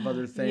number of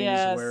other things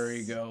Yes. where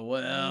you go,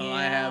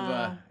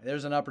 well,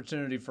 there's an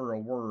opportunity for a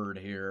word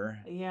here.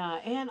 Yeah,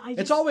 and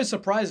It's always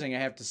surprising, I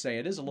have to say.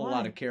 It is a little Why?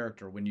 out of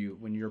character when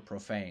you're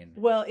profane.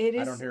 Well, it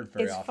is. I don't hear it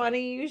very it's often.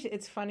 funny.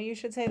 It's funny you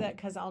should say that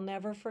because I'll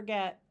never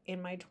forget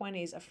in my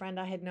 20s a friend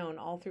I had known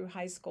all through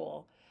high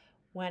school.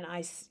 When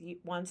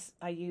once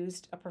I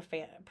used a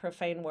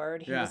profane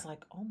word, he Yeah. was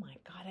like, "Oh my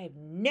God, I've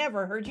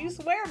never heard you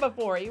swear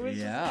before." He was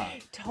Yeah.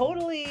 just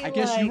totally. I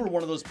guess you were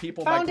one of those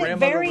people my found it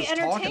grandmother very was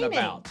talking entertaining.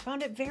 about.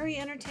 Found it very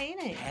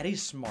entertaining.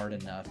 Patty's smart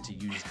enough to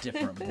use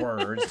different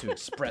words to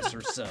express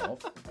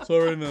herself.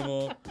 Sorry,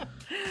 Mama.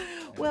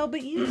 Well,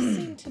 but you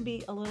seem to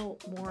be a little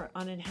more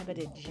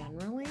uninhibited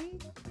generally.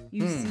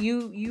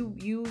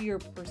 Your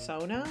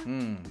persona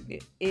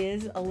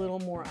is a little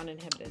more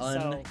uninhibited.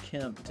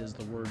 Unkempt is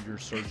the word you're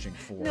searching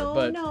for. No,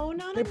 but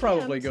not they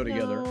probably go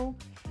unkempt, together. no.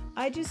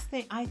 I just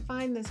think I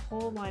find this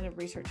whole line of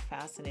research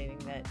fascinating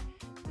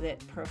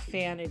that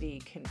profanity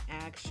can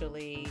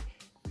actually,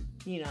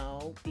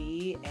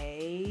 be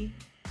a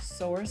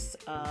source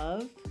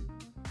of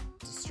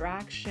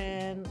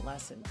distraction,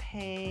 lessen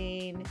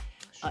pain,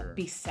 Sure.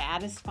 be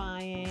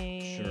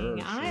satisfying. Sure.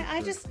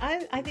 I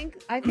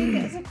think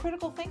as a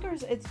critical thinker,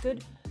 it's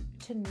good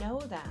to know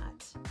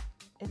that.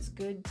 It's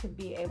good to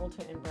be able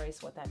to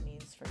embrace what that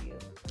means for you.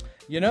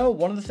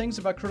 One of the things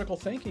about critical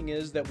thinking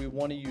is that we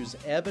want to use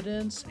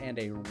evidence and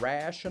a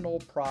rational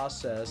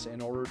process in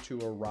order to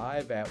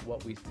arrive at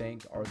what we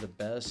think are the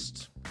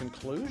best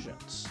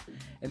conclusions.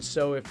 And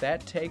so if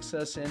that takes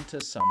us into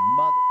some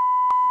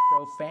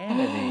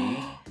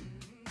profanity,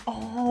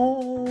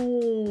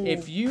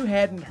 if you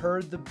hadn't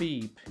heard the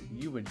beep,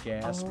 you would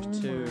gasp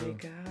too. Oh my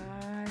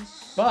gosh.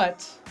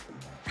 But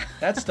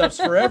that stuff's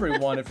for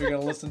everyone. If you're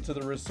going to listen to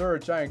the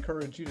research, I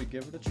encourage you to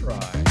give it a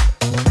try.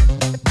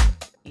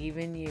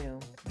 Even you.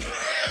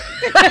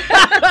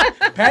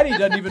 Patty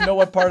doesn't even know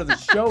what part of the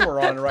show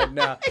we're on right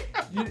now.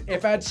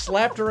 If I'd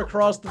slapped her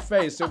across the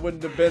face, it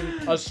wouldn't have been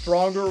a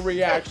stronger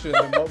reaction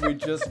than what we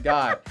just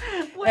got.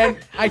 And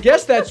I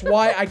guess that's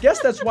why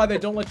they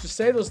don't let you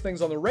say those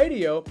things on the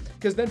radio,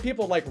 because then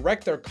people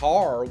wreck their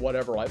car or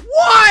whatever. Like,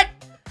 what?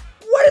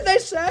 What did they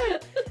say?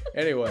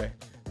 Anyway,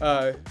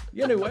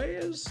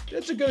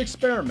 it's a good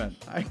experiment.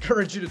 I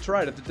encourage you to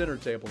try it at the dinner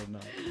table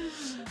tonight.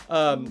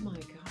 Oh my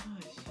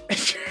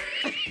gosh.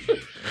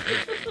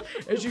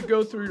 As you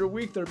go through your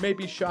week, there may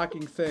be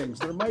shocking things.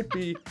 There might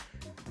be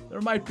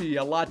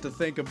a lot to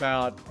think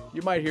about.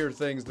 You might hear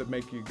things that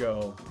make you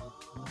go,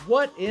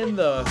 what in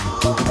the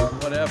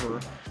whatever?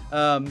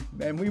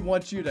 And we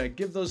want you to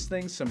give those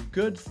things some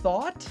good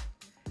thought.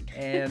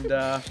 And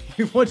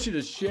we want you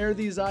to share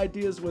these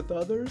ideas with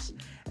others.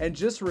 And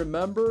just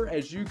remember,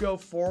 as you go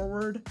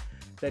forward,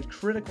 that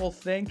critical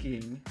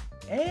thinking,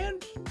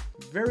 and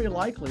very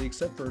likely,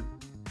 except for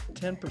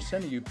 10%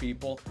 of you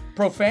people,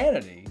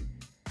 profanity,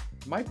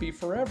 might be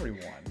for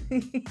everyone.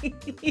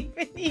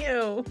 Even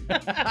you.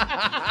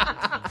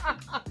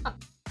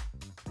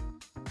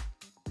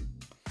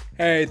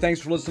 Hey, thanks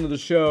for listening to the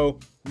show.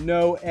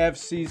 No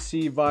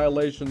FCC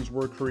violations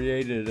were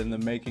created in the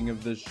making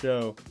of this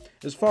show,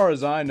 as far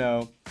as I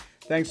know.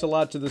 Thanks a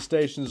lot to the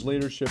station's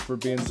leadership for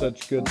being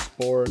such good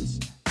sports.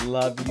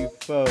 Love you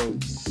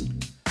folks.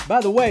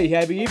 By the way,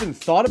 have you even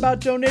thought about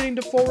donating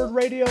to Forward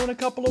Radio in a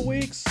couple of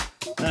weeks?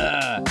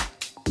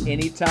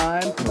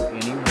 Anytime for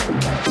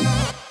anyone.